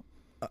Paul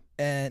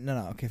and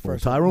okay.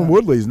 First, Tyrone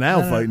Woodley's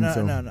now fighting.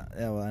 No.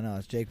 Yeah, well, I know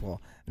it's Jake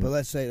Paul, but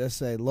let's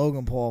say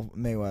Logan Paul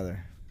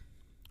Mayweather.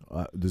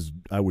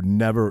 I would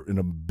never in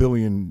a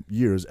billion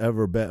years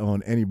ever bet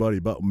on anybody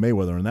but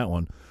Mayweather in that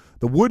one.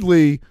 The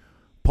Woodley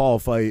Paul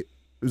fight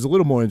is a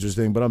little more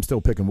interesting, but I'm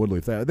still picking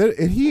Woodley.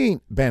 And he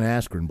ain't Ben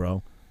Askren,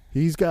 bro.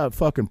 He's got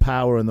fucking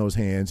power in those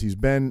hands. He's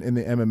been in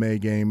the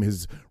MMA game.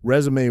 His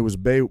resume was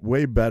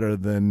way better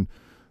than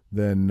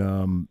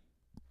who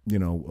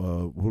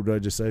did I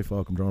just say?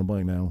 Fuck, I'm drawing a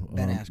blank now.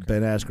 Ben Askren.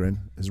 Ben Askren.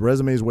 His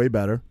resume is way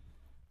better.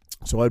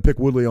 So I'd pick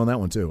Woodley on that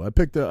one too. I'd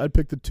pick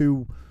the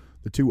two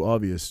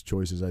obvious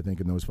choices, I think,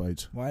 in those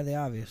fights. Why are they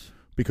obvious?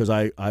 Because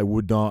I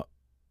would not.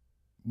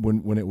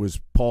 When it was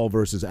Paul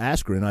versus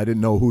Askren, I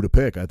didn't know who to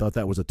pick. I thought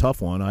that was a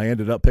tough one. I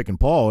ended up picking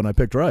Paul, and I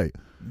picked right.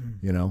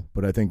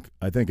 But I think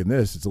in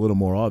this it's a little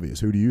more obvious.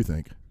 Who do you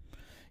think?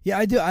 Yeah,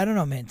 I do. I don't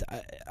know, man.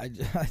 I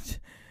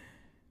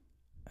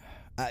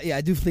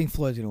do think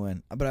Floyd's gonna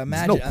win, but I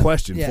imagine there's no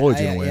question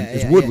Floyd's gonna win.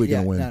 Is Woodley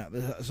gonna win? No.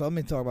 So let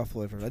me talk about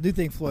Floyd first. I do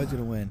think Floyd's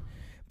gonna win,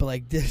 but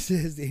like this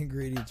is the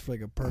ingredients for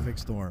like a perfect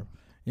storm.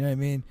 You know what I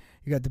mean?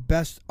 You got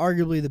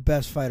arguably the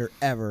best fighter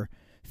ever.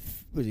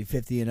 Was he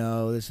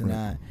 50-0? This and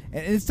that,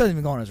 and it doesn't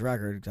even go on his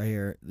record. I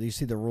hear. You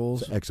see the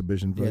rules? The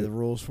exhibition fight. Yeah, the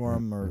rules for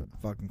him are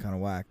fucking kind of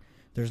whack.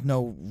 There's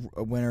no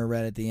winner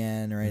red at the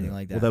end or anything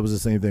like that. Well, that was the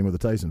same thing with the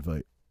Tyson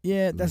fight.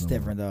 Yeah, that's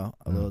different though.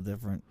 A little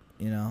different,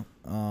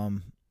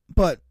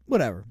 But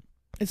whatever.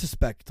 It's a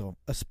spectacle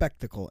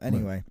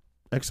anyway.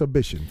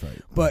 Exhibition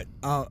fight. But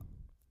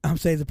I'm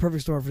saying it's a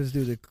perfect storm for this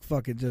dude to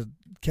fucking just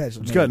catch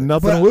him. He's got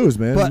nothing to lose,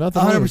 man. But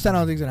nothing 100% I don't lose.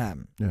 think it's gonna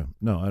happen. Yeah.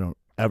 No, I don't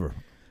ever.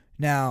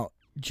 Now,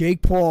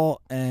 Jake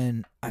Paul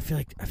and I feel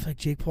like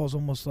Jake Paul's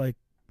almost like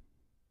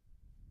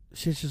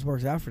shit just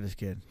works out for this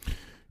kid.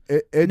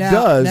 It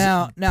does.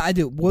 Now I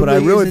do. Woodley but I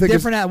really think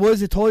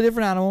Woodley's a totally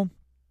different animal.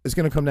 It's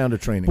going to come down to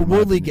training. But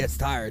Woodley gets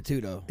tired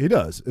too, though. He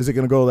does. Is it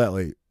going to go that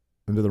late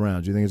into the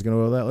round? Do you think it's going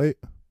to go that late?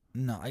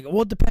 No.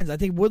 It depends. I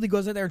think Woodley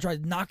goes out there and tries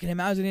knocking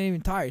him out. He's not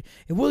even tired.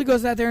 If Woodley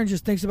goes out there and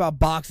just thinks about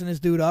boxing this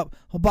dude up,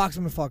 he'll box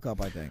him the fuck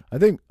up. I think.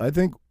 I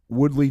think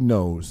Woodley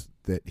knows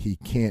that he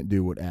can't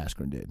do what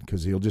Askren did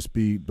because he'll just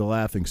be the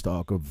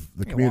laughingstock of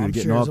the Yeah, community, I'm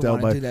get sure knocked he'll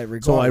out wanna by. do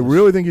that So I regardless.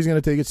 really think he's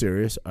going to take it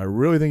serious. I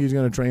really think he's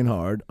going to train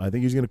hard. I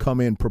think he's going to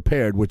come in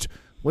prepared. Which,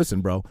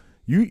 listen, bro,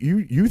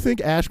 you think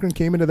Askren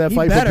came into that He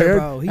fight better, prepared?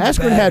 bro. He's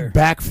Askren better. had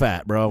back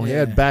fat, bro. He Yeah.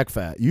 had back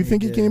fat. You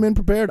think he did. came in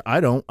prepared? I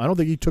don't. I don't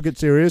think he took it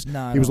serious.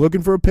 No, I he was don't.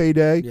 looking for a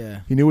payday.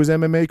 Yeah. He knew his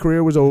MMA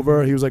career was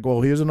over. He was like,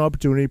 well, here's an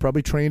opportunity.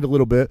 Probably trained a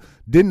little bit.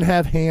 Didn't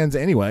have hands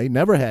anyway.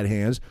 Never had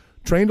hands.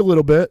 Trained a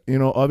little bit. You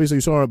know, obviously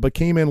you saw it, but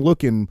came in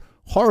looking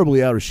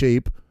horribly out of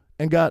shape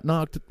and got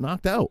knocked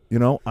out. You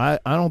know, I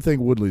don't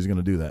think Woodley's going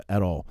to do that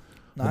at all.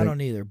 No, I don't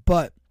either.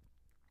 But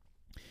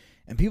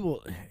and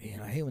people,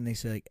 I hate when they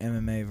say like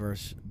MMA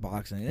versus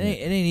boxing. It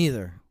ain't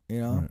either.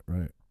 You know,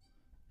 Right. if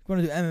you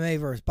want to do MMA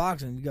versus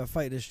boxing, you got to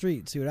fight in the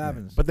street, see what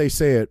happens. But they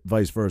say it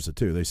vice versa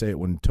too. They say it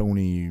when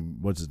Tony,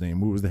 what's his name?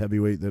 Who was the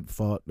heavyweight that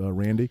fought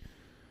Randy?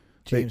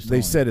 They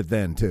Tony. said it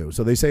then too.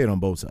 So they say it on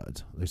both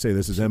sides. They say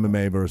this is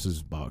MMA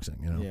versus boxing.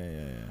 You know,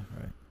 Yeah,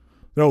 right.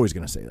 they're always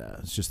going to say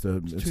that. It's just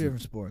It's two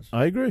different sports.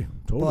 I agree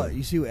totally. But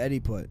you see what Eddie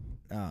put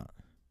out.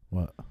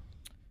 What?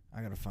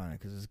 I gotta find it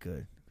because it's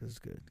good.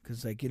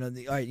 Because like all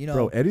right,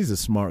 Bro, Eddie's a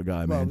smart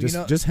guy, man.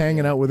 Well, Just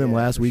hanging out with him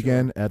last for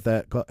weekend at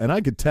that, and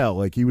I could tell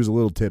like he was a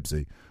little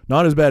tipsy.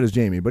 Not as bad as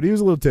Jamie, but he was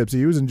a little tipsy.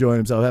 He was enjoying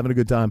himself, having a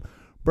good time,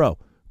 bro.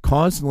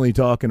 Constantly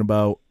talking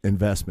about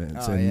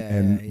investments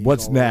and He's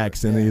what's all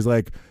next, over it. and he's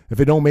like, if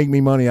it don't make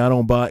me money, I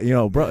don't buy. You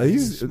know, bro, Yeah,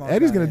 he's a he's smart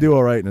Eddie's guy, gonna yeah. do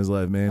all right in his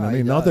life, man. Oh, I he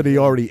mean, not does, that he yeah.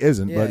 already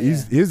isn't, Yeah, but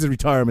his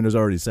retirement is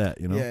already set.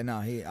 You know, Yeah, no,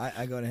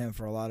 I go to him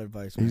for a lot of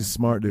advice. He's a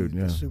smart dude,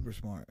 He's yeah. super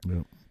smart.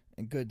 Yep.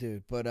 And good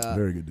dude. But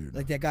Very good dude.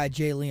 like that guy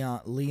Jay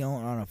Leon, I don't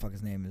know what the fuck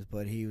his name is,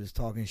 but he was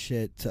talking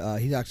shit to,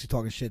 he's actually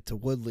talking shit to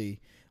Woodley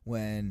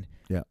when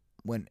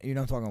you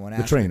know I'm talking when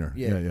the Askren, trainer.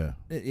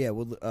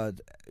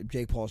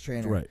 Jake Paul's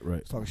trainer. Right.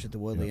 Was talking shit to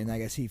Woodley, and I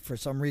guess he for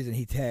some reason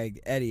he tagged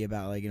Eddie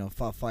about like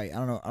fight. I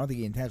don't know. I don't think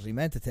he intentionally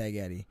meant to tag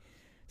Eddie.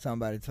 Something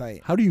about a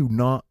fight. How do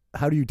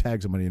you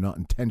tag somebody you not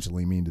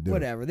intentionally mean to do?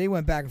 Whatever. They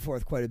went back and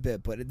forth quite a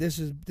bit, but this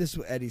is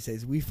what Eddie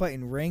says. We fight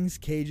in rings,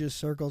 cages,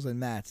 circles, and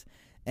mats.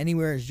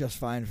 Anywhere is just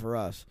fine for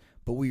us,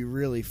 but we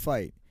really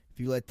fight. If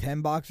you let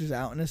 10 boxers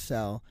out in a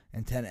cell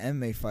and 10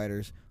 MMA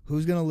fighters,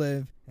 who's going to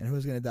live and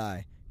who's going to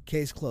die?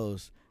 Case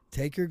closed.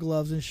 Take your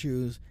gloves and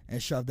shoes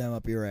and shove them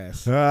up your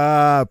ass. Perfect You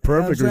know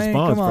what I'm saying?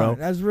 response, Come on,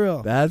 bro. that's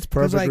real. That's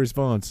perfect like-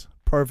 response.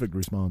 Perfect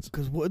response.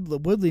 Because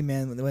Woodley,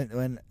 man,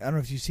 when I don't know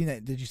if you've seen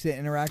that. Did you see that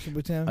interaction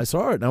with him? I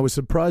saw it, and I was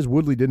surprised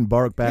Woodley didn't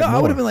bark back Yo, more.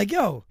 I would have been like,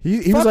 yo. he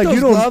was fuck like, those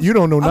you gloves.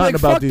 don't know I'm nothing like,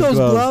 about fuck these those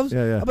gloves.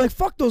 Yeah. I'm like,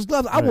 fuck those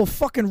gloves. I will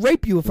fucking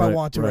rape you if I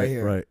want to right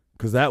here. Right.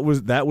 Because that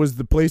was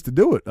the place to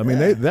do it. I mean,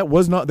 Yeah.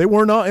 they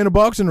were not in a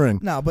boxing ring.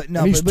 No,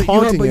 he's but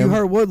taunting you him.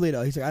 heard Woodley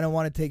though. He's like, I don't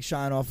want to take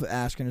shine off of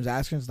Askren. It was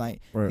Askren's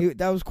night. Right.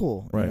 That was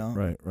cool. Right, you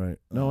know? right.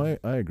 No,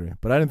 I agree.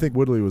 But I didn't think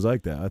Woodley was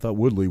like that. I thought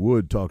Woodley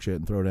would talk shit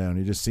and throw down.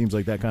 He just seems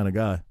like that kind of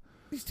guy.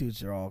 These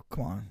dudes are all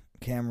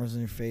cameras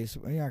in your face.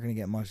 You're not gonna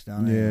get much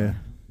done. Yeah, anyway.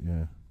 yeah.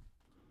 And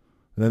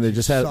then they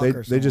just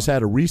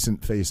had a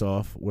recent face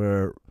off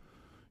where,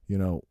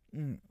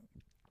 And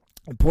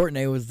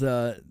Portnoy was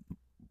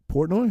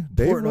Portnoy?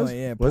 Dave Portnoy, was?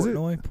 yeah. Was it?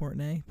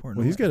 Portnoy.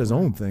 Well, he's got his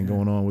own thing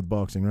going on with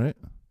boxing, right?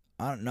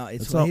 I don't know.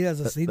 It's That's when not- he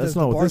does. He that's does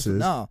not the what this bars- is.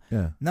 No,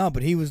 Yeah. no,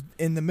 but he was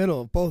in the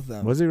middle of both of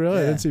them. Was he really?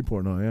 I Yeah. didn't see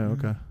Portnoy.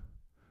 Yeah, okay.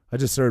 I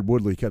just heard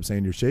Woodley kept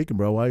saying, "You're shaking,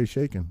 bro. Why are you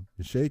shaking?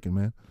 You're shaking,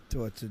 man."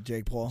 To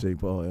Jake Paul. Jake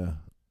Paul, yeah.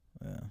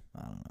 Yeah,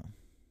 I don't know.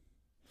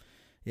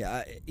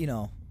 Yeah,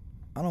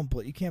 I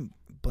don't. You can't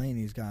blame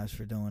these guys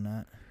for doing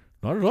that.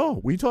 Not at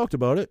all. We talked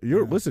about it.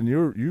 You're a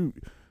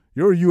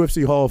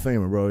UFC Hall of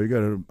Famer, bro. You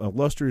got an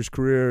illustrious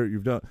career.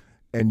 You've done,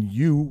 and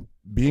you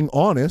being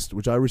honest,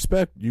 which I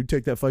respect. You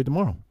take that fight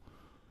tomorrow.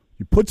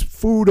 You put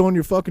food on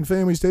your fucking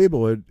family's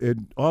table. It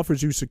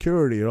offers you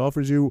security. It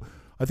offers you.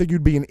 I think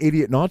you'd be an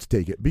idiot not to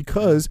take it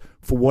because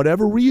for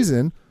whatever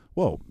reason,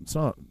 well, it's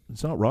not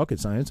rocket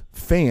science.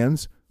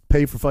 Fans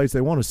pay for fights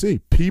they want to see.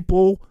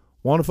 People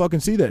want to fucking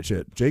see that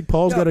shit. Jake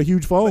Paul's got a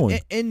huge following,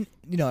 and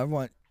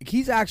everyone.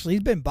 He's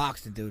been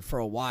boxing, dude, for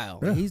a while.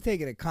 Yeah. He's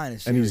taking it kind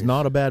of serious. and he's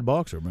not a bad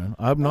boxer, man.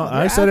 I'm No, not.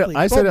 they're I said it. athletes.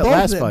 I said it Both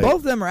last of them, fight. Both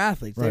of them are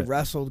athletes. They Right.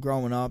 wrestled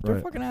growing up. They're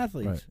Right. fucking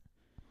athletes.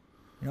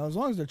 Right. As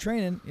long as they're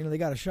training, they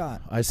got a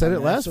shot. I said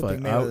it last still fight.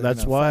 think Mayweather's That's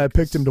gonna why I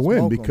picked him to win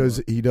smoke 'em, because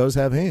but- he does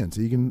have hands.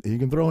 He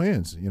can throw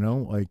hands.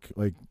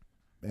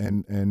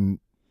 And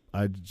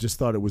I just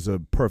thought it was a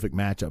perfect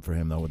matchup for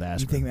him though with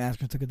Askren. You think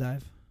Askren took a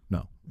dive?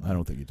 No, I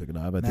don't think he took a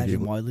dive. I think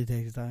Imagine Wadley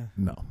takes a dive.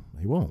 no,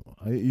 he won't.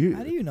 How do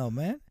you know,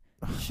 man?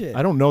 Shit.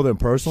 I don't know them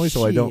personally,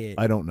 so I Shit.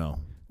 don't know.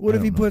 What I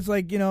if he don't know. puts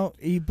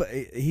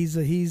he's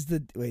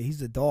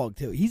the dog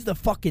too. He's the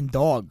fucking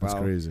dog, bro.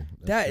 That's crazy.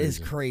 That is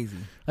crazy.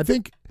 I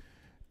think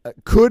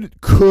could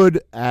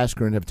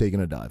Askren have taken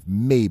a dive?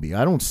 Maybe.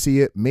 I don't see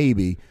it.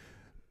 Maybe.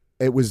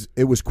 It was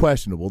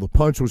questionable. The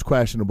punch was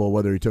questionable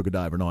whether he took a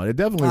dive or not. It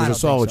definitely was a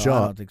solid I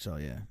shot. don't think so.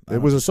 Yeah,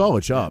 It was a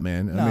solid shot,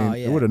 man. No, I mean,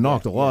 yeah, it would have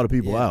knocked yeah, a lot of yeah,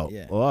 people yeah, out.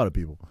 yeah. A lot of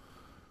people.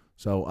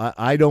 So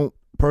I don't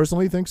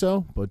personally think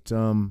so, but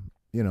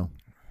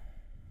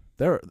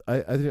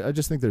I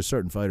just think there's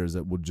certain fighters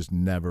that would just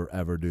never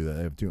ever do that.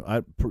 They have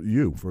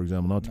you, for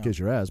example, not to kiss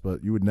your ass,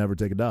 but you would never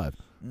take a dive,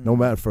 no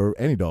matter for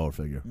any dollar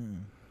figure.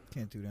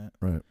 Can't do that.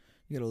 Right.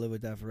 You got to live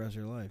with that for the rest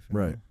of your life.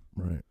 Right.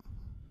 Right.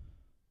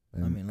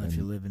 And, unless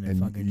you're living in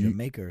fucking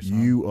Jamaica or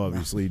something. You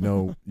obviously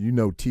know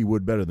T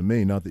Wood better than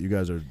me. Not that you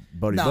guys are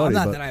buddy. No, buddy,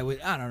 not but that I would.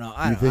 I don't know.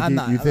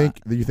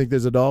 You think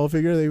there's a dollar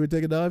figure that he would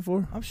take a dive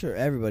for? I'm sure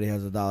everybody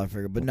has a dollar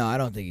figure, but no, I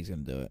don't think he's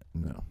gonna do it.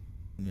 No.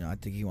 I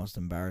think he wants to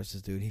embarrass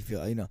this dude.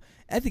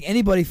 I think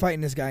anybody fighting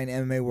this guy in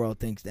the MMA world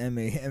thinks the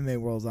MMA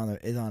world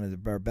is on his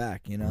bare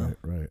back.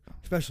 Right.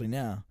 Especially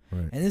now.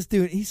 Right. And this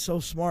dude, he's so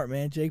smart,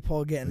 man. Jake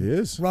Paul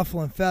getting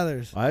ruffling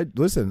feathers. I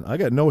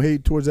got no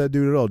hate towards that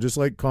dude at all. Just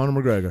like Conor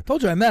McGregor.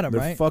 Told you I met him,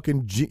 They're right?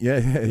 Fucking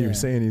you were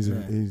saying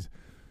he's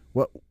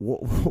what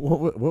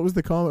was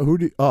the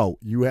comment?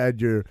 You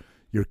had your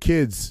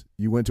kids.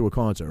 You went to a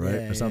concert, right,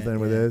 or something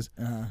with his,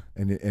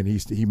 and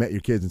he met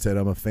your kids and said,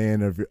 "I'm a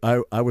fan of your."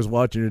 I was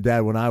watching your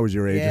dad when I was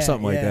your age, or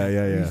something like that.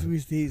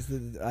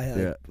 Yeah. I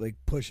had like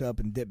push up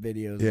and dip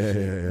videos.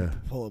 Yeah.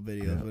 Pull up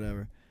videos,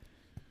 whatever.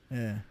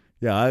 Yeah.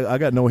 Yeah, I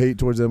got no hate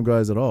towards them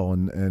guys at all,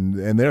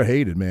 and they're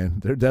hated,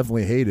 man. They're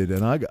definitely hated,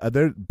 and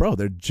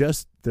they're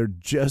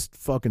just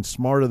fucking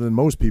smarter than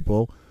most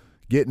people,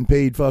 getting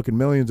paid fucking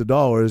millions of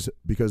dollars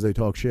because they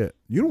talk shit.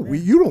 You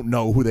don't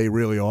know who they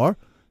really are.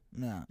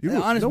 No,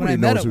 honestly,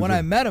 when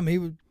I met him, he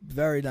was a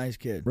very nice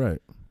kid. Right.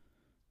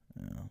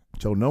 Yeah.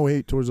 So no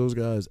hate towards those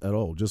guys at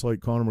all. Just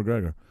like Conor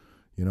McGregor,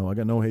 I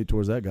got no hate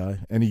towards that guy,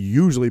 and he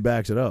usually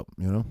backs it up.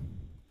 You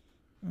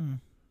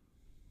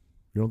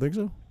don't think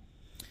so?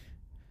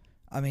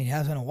 I mean, he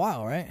hasn't in a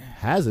while, right?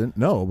 Hasn't,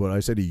 no, but I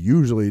said he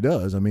usually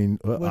does. I mean,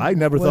 I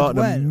never thought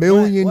in a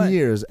million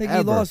years I think ever.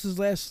 He lost his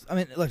last. I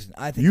mean, listen,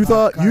 I think you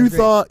thought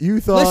he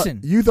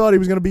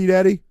was going to beat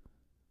Eddie.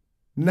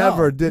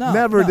 Never did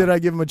I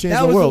give him a chance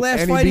in the world. That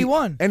was the last fight he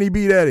won, and he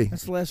beat Eddie.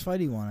 That's the last fight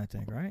he won, I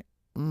think, right?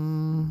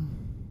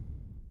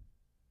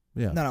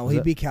 Yeah. No, he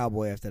beat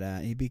Cowboy after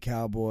that. He beat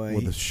Cowboy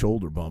with a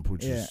shoulder bump,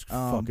 which is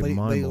fucking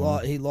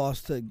mind-blowing. He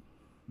lost to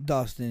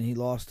Dustin. He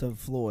lost to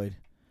Floyd.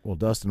 Well,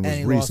 Dustin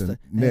was recent.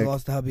 Nick, he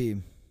lost to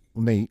Habib.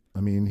 Nate. I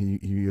mean,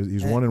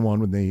 he's 1-1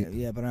 with Nate.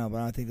 Yeah, but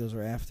I think those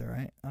were after,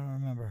 right? I don't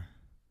remember.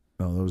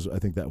 No, I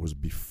think that was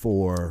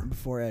before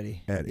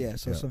Eddie. Yeah,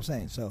 so that's what I'm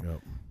saying. So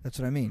that's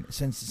what I mean.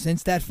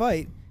 Since that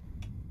fight,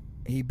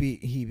 he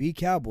beat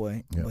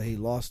Cowboy, but he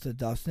lost to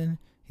Dustin.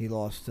 He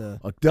lost to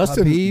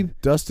Habib.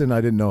 Dustin,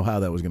 I didn't know how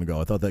that was going to go.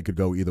 I thought that could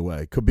go either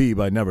way.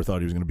 Khabib, I never thought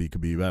he was going to beat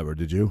Khabib ever.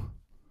 Did you?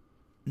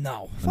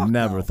 No, I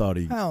never thought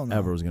he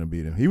ever was going to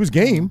beat him. He was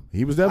game.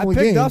 He was definitely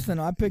game.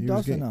 I picked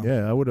Dustin. Though.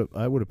 Yeah, I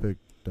would have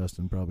picked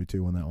Dustin probably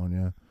too on that one.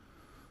 Yeah.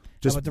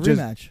 How about the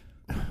rematch?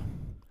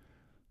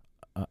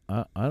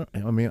 I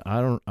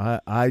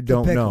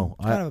don't know.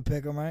 It's kind of a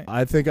pick 'em, right?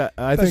 I think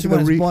Especially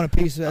when it's blown a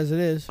piece as it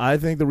is. I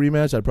think the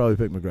rematch, I'd probably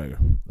pick McGregor.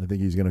 I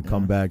think he's going to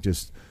come back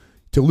just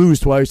to lose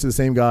twice to the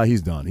same guy.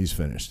 He's done. He's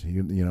finished.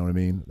 You know what I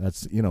mean?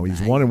 That's he's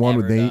 1-1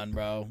 with Nate. Done,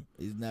 bro.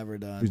 He's never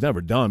done. He's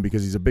never done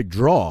because he's a big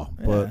draw,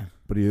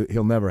 but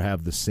he'll never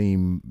have the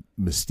same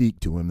mystique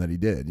to him that he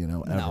did.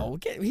 Ever. No,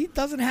 he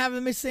doesn't have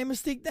the same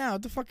mystique now.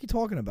 What the fuck are you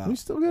talking about? He's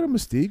still got a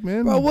mystique,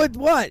 man. Bro,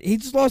 what? He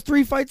just lost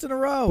 3 fights in a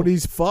row. But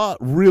he's fought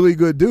really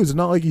good dudes. It's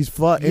not like he's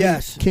fought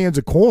cans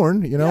of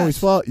corn. He's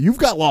fought. You've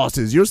got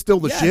losses. You're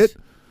still the shit.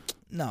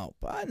 No,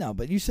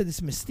 but you said this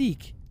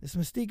mystique. There's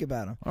mystique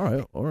about him. All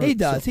right. He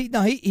does. He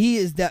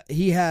is that.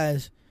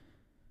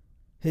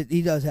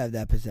 He does have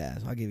that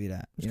pizzazz. I'll give you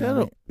that.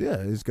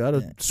 He's got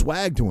a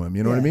swag to him.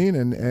 You know what I mean?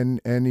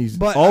 And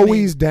he's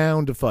always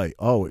down to fight.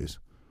 Always.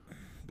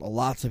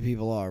 Lots of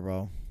people are,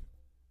 bro.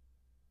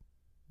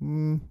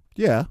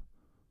 Yeah,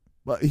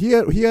 but he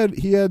had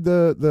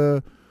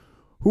the.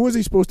 Who was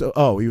he supposed to?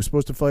 Oh, he was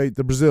supposed to fight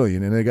the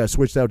Brazilian, and they got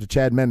switched out to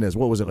Chad Mendes.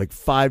 What was it, like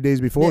 5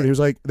 days before? And he was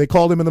like, they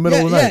called him in the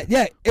middle of the night.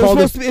 Yeah. It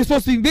was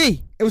supposed to be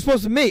me. It was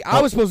supposed to be me.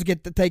 I was supposed to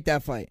take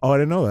that fight. Oh, I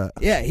didn't know that.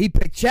 Yeah, he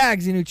picked Chad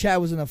because he knew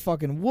Chad was in the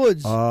fucking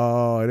woods.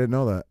 Oh, I didn't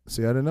know that.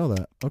 See, I didn't know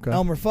that. Okay.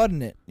 Elmer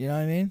Fudding it. You know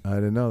what I mean? I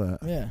didn't know that.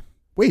 Yeah.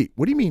 Wait,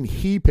 what do you mean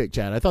he picked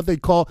Chad? I thought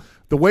they'd call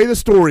the way the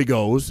story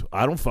goes.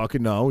 I don't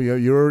fucking know.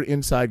 You're an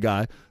inside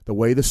guy. The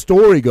way the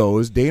story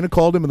goes, Dana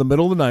called him in the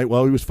middle of the night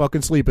while he was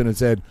fucking sleeping and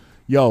said,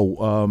 "Yo,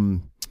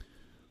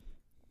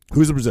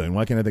 who's the Brazilian?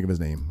 Why can't I think of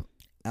his name?"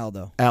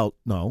 Aldo.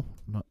 No.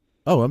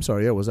 Oh, I'm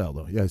sorry. Yeah, it was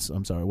Aldo. Yes,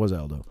 I'm sorry. It was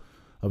Aldo.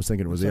 I was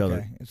thinking it was the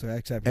other. It's okay.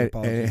 Accept your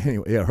apology.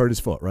 Anyway, hurt his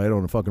foot, right,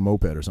 on a fucking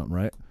moped or something,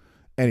 right?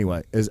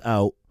 Anyway, is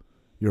out.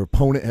 Your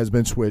opponent has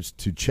been switched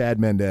to Chad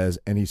Mendes,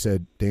 and he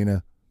said,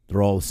 "Dana,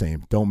 they're all the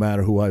same. Don't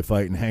matter who I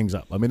fight," and hangs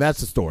up. I mean, that's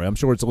the story. I'm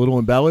sure it's a little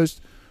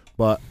embellished,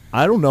 but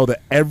I don't know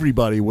that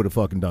everybody would have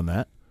fucking done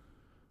that.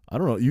 I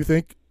don't know. You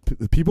think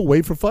people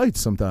wait for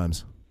fights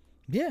sometimes?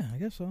 Yeah, I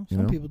guess so.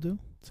 Some people do.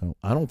 So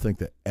I don't think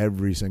that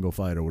every single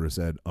fighter would have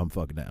said, "I'm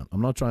fucking down."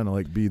 I'm not trying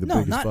to be the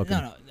biggest fucking.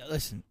 No.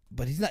 Listen,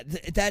 but he's not.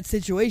 That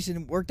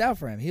situation worked out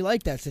for him. He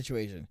liked that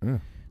situation. Yeah.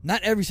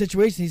 Not every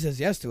situation he says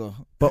yes to.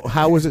 But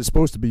how was it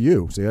supposed to be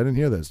you? See, I didn't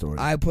hear that story.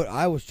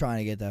 I was trying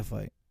to get that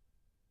fight.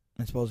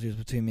 And supposedly it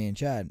was between me and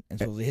Chad. And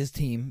supposedly his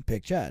team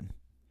picked Chad.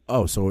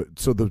 Oh, so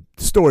the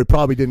story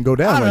probably didn't go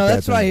down I don't know. like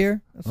That's that. what I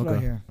hear. That's what I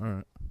hear. All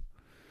right.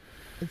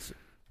 It's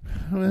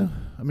Well,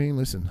 I mean,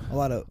 listen. a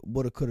lot of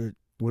woulda, coulda,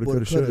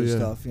 Coulda, shoulda, yeah.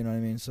 stuff. You know what I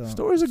mean? So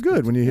Stories are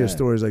good when you hear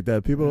stories like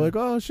that. People are like,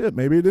 "Oh shit,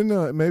 maybe it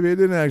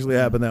didn't actually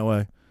happen that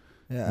way."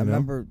 Yeah, I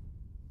remember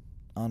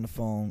on the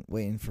phone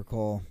waiting for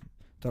call.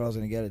 Thought I was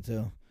gonna get it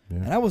too,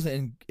 and I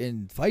wasn't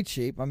in fight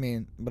shape. I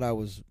mean, but I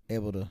was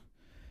able to.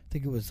 I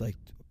think it was like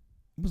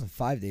it wasn't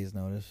 5 days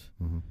notice.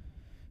 Mm-hmm. It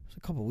was a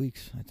couple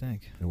weeks, I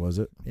think. Was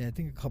it? Yeah, I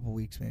think a couple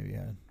weeks maybe.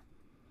 Yeah.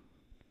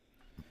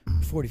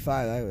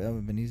 45. That would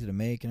have been easy to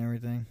make and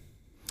everything.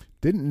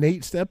 Didn't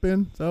Nate step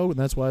in though, and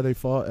that's why they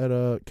fought at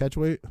a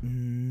catchweight?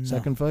 No.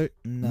 Second fight?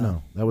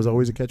 No, that was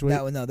always a catchweight.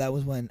 That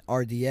was when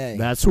RDA.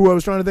 That's who I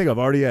was trying to think of.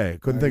 RDA.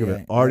 Couldn't think of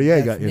it.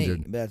 RDA got Nate.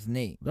 injured. That's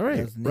Nate. All right,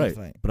 That's Nate right.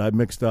 Fight. But I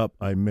mixed up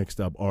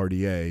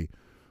RDA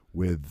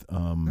with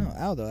no,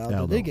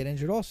 Aldo did get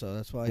injured also.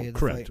 That's why he had the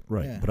correct. fight.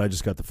 Right. Yeah. But I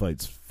just got the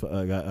fights.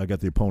 I got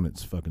the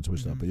opponents fucking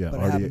switched up. But yeah, but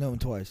RDA I happened to him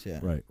twice.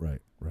 Yeah. Right.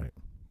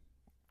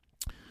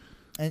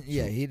 And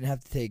yeah, he didn't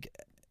have to take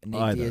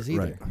Nate Either. Diaz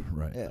either.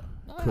 Right. Yeah.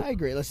 I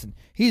agree. Listen,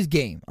 he's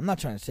game. I'm not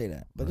trying to say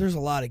that, but there's a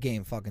lot of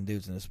game fucking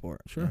dudes in the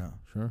sport. Sure. You know?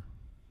 Sure.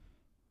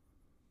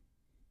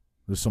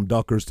 There's some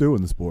duckers too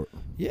in the sport.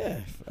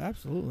 Yeah,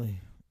 absolutely.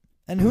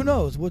 And who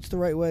knows what's the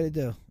right way to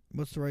do?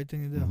 What's the right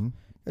thing to do? Mm-hmm.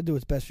 Gotta do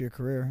what's best for your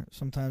career.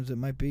 Sometimes it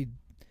might be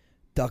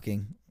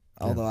ducking,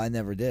 although I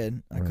never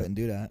did. I couldn't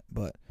do that.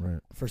 But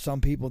for some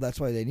people, that's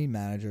why they need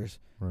managers,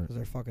 because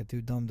they're fucking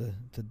too dumb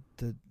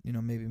to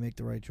maybe make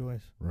the right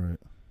choice. Right.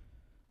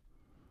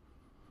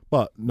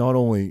 But not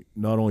only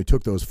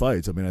took those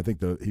fights. I mean, I think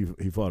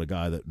he fought a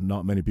guy that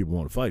not many people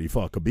want to fight. He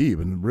fought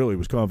Khabib and really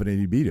was confident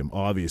he beat him.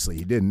 Obviously,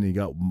 he didn't. He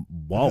got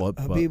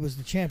walloped. Habib was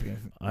the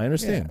champion. I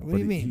understand. Yeah, what do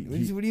you mean?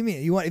 What do you mean?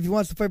 If he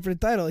wants to fight for the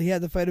title, he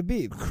had to fight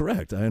Habib.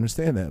 Correct. I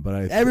understand that,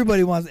 but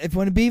everybody wants.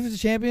 When Habib is the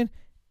champion,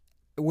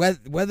 whether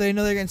they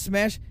know they're getting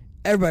smashed,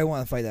 everybody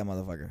wants to fight that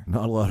motherfucker.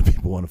 Not a lot of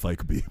people want to fight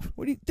Khabib.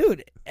 What do you,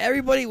 dude?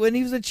 Everybody, when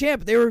he was a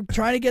champ, they were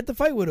trying to get the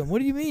fight with him. What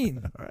do you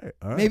mean? All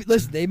right. Maybe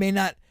listen. They may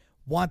not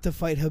want to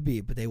fight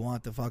Habib, but they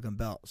want the fucking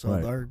belt, so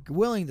they're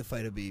willing to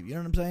fight Habib. You know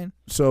what I'm saying?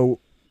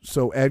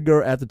 So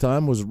Edgar at the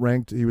time was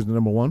ranked. He was the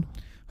number one.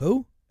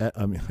 Who? I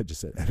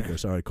just said Edgar.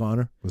 Sorry,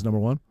 Conor was number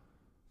one.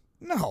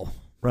 No,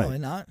 right? Probably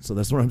not. So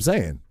that's what I'm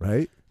saying,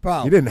 right?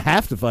 Bro, he didn't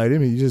have to fight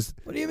him. He just.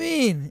 What do you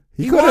mean?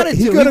 He wanted to.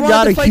 He could have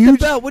got a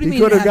huge. What do you mean? He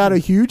could have got a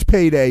huge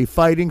payday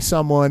fighting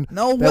someone.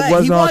 No that way.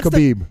 was not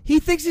Khabib.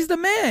 He thinks he's the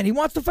man. He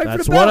wants to fight for the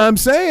belt. That's what I'm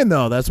saying,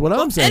 though. That's what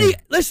I'm saying.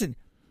 Listen.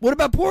 What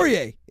about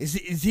Poirier? Is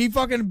he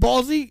fucking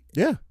ballsy?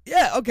 Yeah.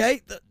 Yeah, okay.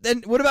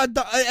 Then what about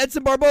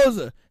Edson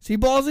Barboza? Is he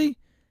ballsy?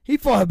 He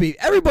fought Habib.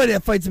 Everybody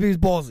that fights Habib is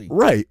ballsy.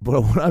 Right.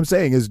 But what I'm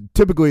saying is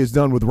typically it's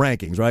done with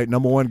rankings, right?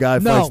 Number one guy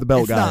fights the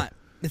belt guy.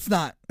 It's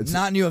not. It's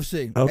not in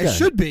UFC. Okay. It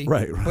should be.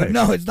 Right. But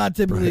no, it's not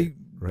typically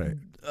right.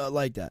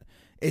 Like that.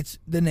 It's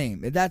the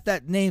name.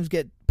 That names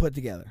get put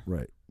together.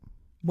 Right.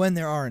 When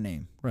there are a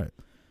name. Right.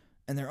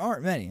 And there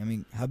aren't many. I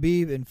mean,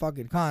 Habib and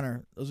fucking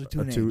Conor, those are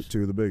two names.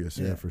 Two of the biggest,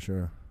 yeah, for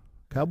sure.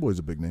 Cowboy's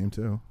a big name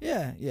too.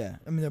 Yeah.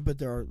 I mean, but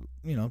there are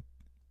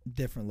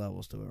different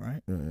levels to it,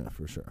 right? Yeah,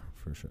 for sure.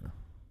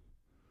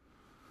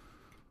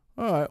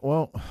 All right,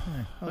 well,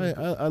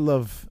 I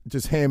love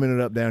just hamming it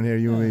up down here,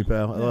 you and me,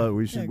 pal. I love it.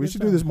 We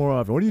should do this more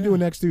often. What are you doing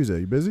next Tuesday?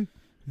 You busy?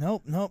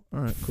 Nope. All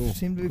right, cool.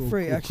 Seem to be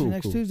free. Actually,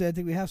 next Tuesday I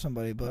think we have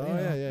somebody, but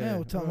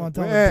we'll tell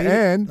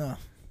them.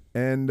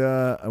 And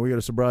we got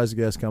a surprise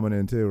guest coming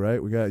in too,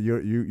 right? We got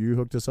you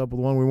hooked us up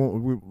with one.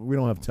 We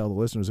don't have to tell the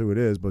listeners who it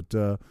is, but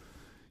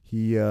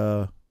he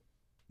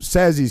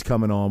says he's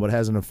coming on, but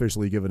hasn't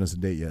officially given us a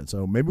date yet.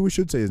 So maybe we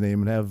should say his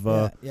name and have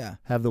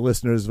the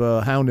listeners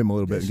hound him a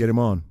little bit and get him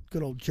on.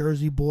 Good old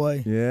Jersey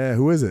boy. Yeah,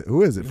 who is it,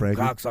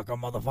 Frankie? Cocksucker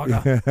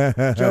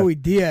motherfucker. Joey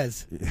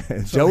Diaz.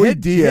 Joey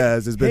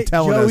Diaz has been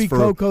telling us for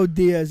Coco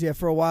Diaz. Yeah,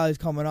 for a while he's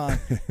coming on.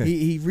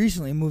 he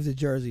recently moved to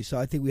Jersey, so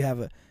I think we have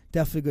a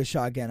definitely good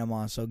shot getting him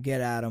on. So get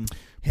at him.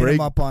 Hit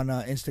him up on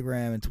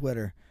Instagram and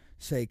Twitter.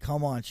 Say,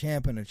 come on,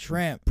 Champ and a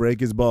Tramp. Break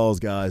his balls,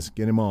 guys.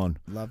 Get him on.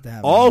 Love to have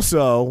him.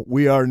 Also,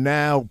 we are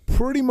now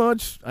pretty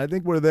much, I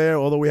think we're there,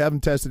 although we haven't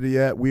tested it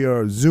yet, we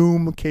are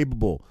Zoom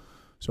capable.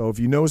 So if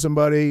you know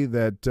somebody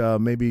that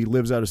maybe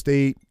lives out of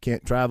state,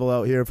 can't travel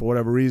out here for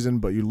whatever reason,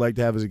 but you'd like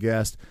to have as a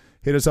guest,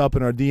 hit us up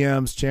in our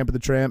DMs, Champ of the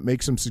Tramp,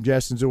 make some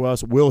suggestions to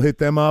us. We'll hit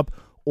them up.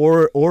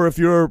 Or if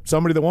you're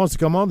somebody that wants to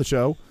come on the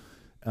show,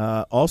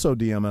 also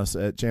DM us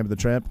at Champ of the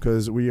Tramp,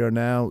 because we are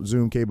now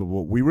Zoom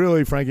capable. We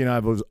really, Frankie and I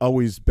have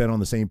always been on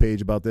the same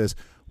page about this.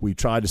 We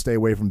tried to stay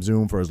away from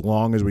Zoom for as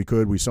long as we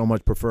could. We so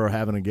much prefer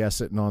having a guest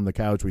sitting on the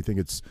couch. We think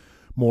it's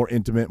more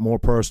intimate, more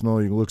personal.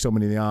 You can look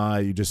somebody in the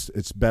eye.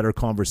 It's better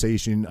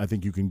conversation. I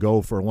think you can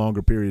go for a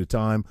longer period of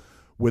time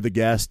with a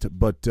guest.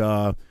 But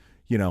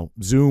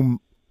Zoom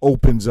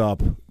opens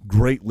up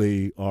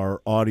greatly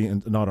our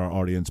audience, not our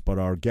audience, but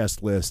our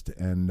guest list,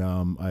 and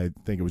I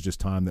think it was just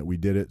time that we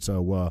did it.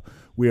 So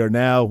we are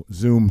now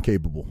Zoom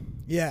capable.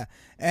 Yeah,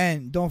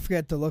 and don't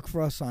forget to look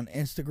for us on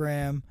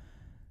Instagram,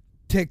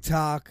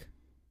 TikTok,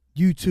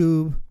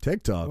 YouTube.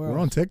 TikTok. Where We're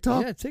else? on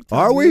TikTok? Yeah, TikTok.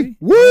 Are we? baby.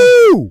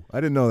 Woo! I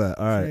didn't know that.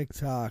 All right.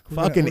 TikTok.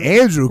 Fucking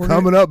Andrew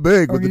coming up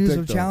big We're with the gonna do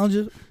TikTok. some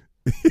challenges.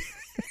 You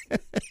know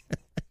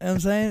what I'm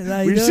saying? Is that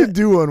how you We do should it?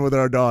 do one with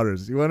our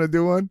daughters. You want to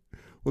do one?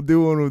 We'll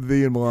do one with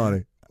V and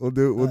Melanie. We'll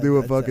do a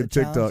a fucking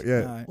TikTok. challenge?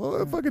 Yeah. All right. Well,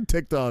 a fucking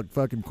TikTok,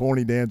 fucking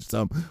corny dance or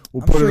something.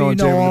 We'll I'm put sure it on you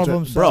know all of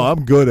them, so- Bro,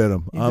 I'm good at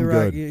them. You I'm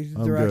direct, good. You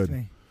I'm direct good.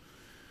 me.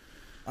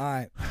 All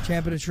right.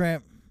 Champ of the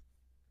Tramp.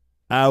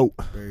 Out.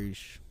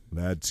 Beige.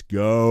 Let's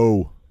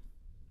go.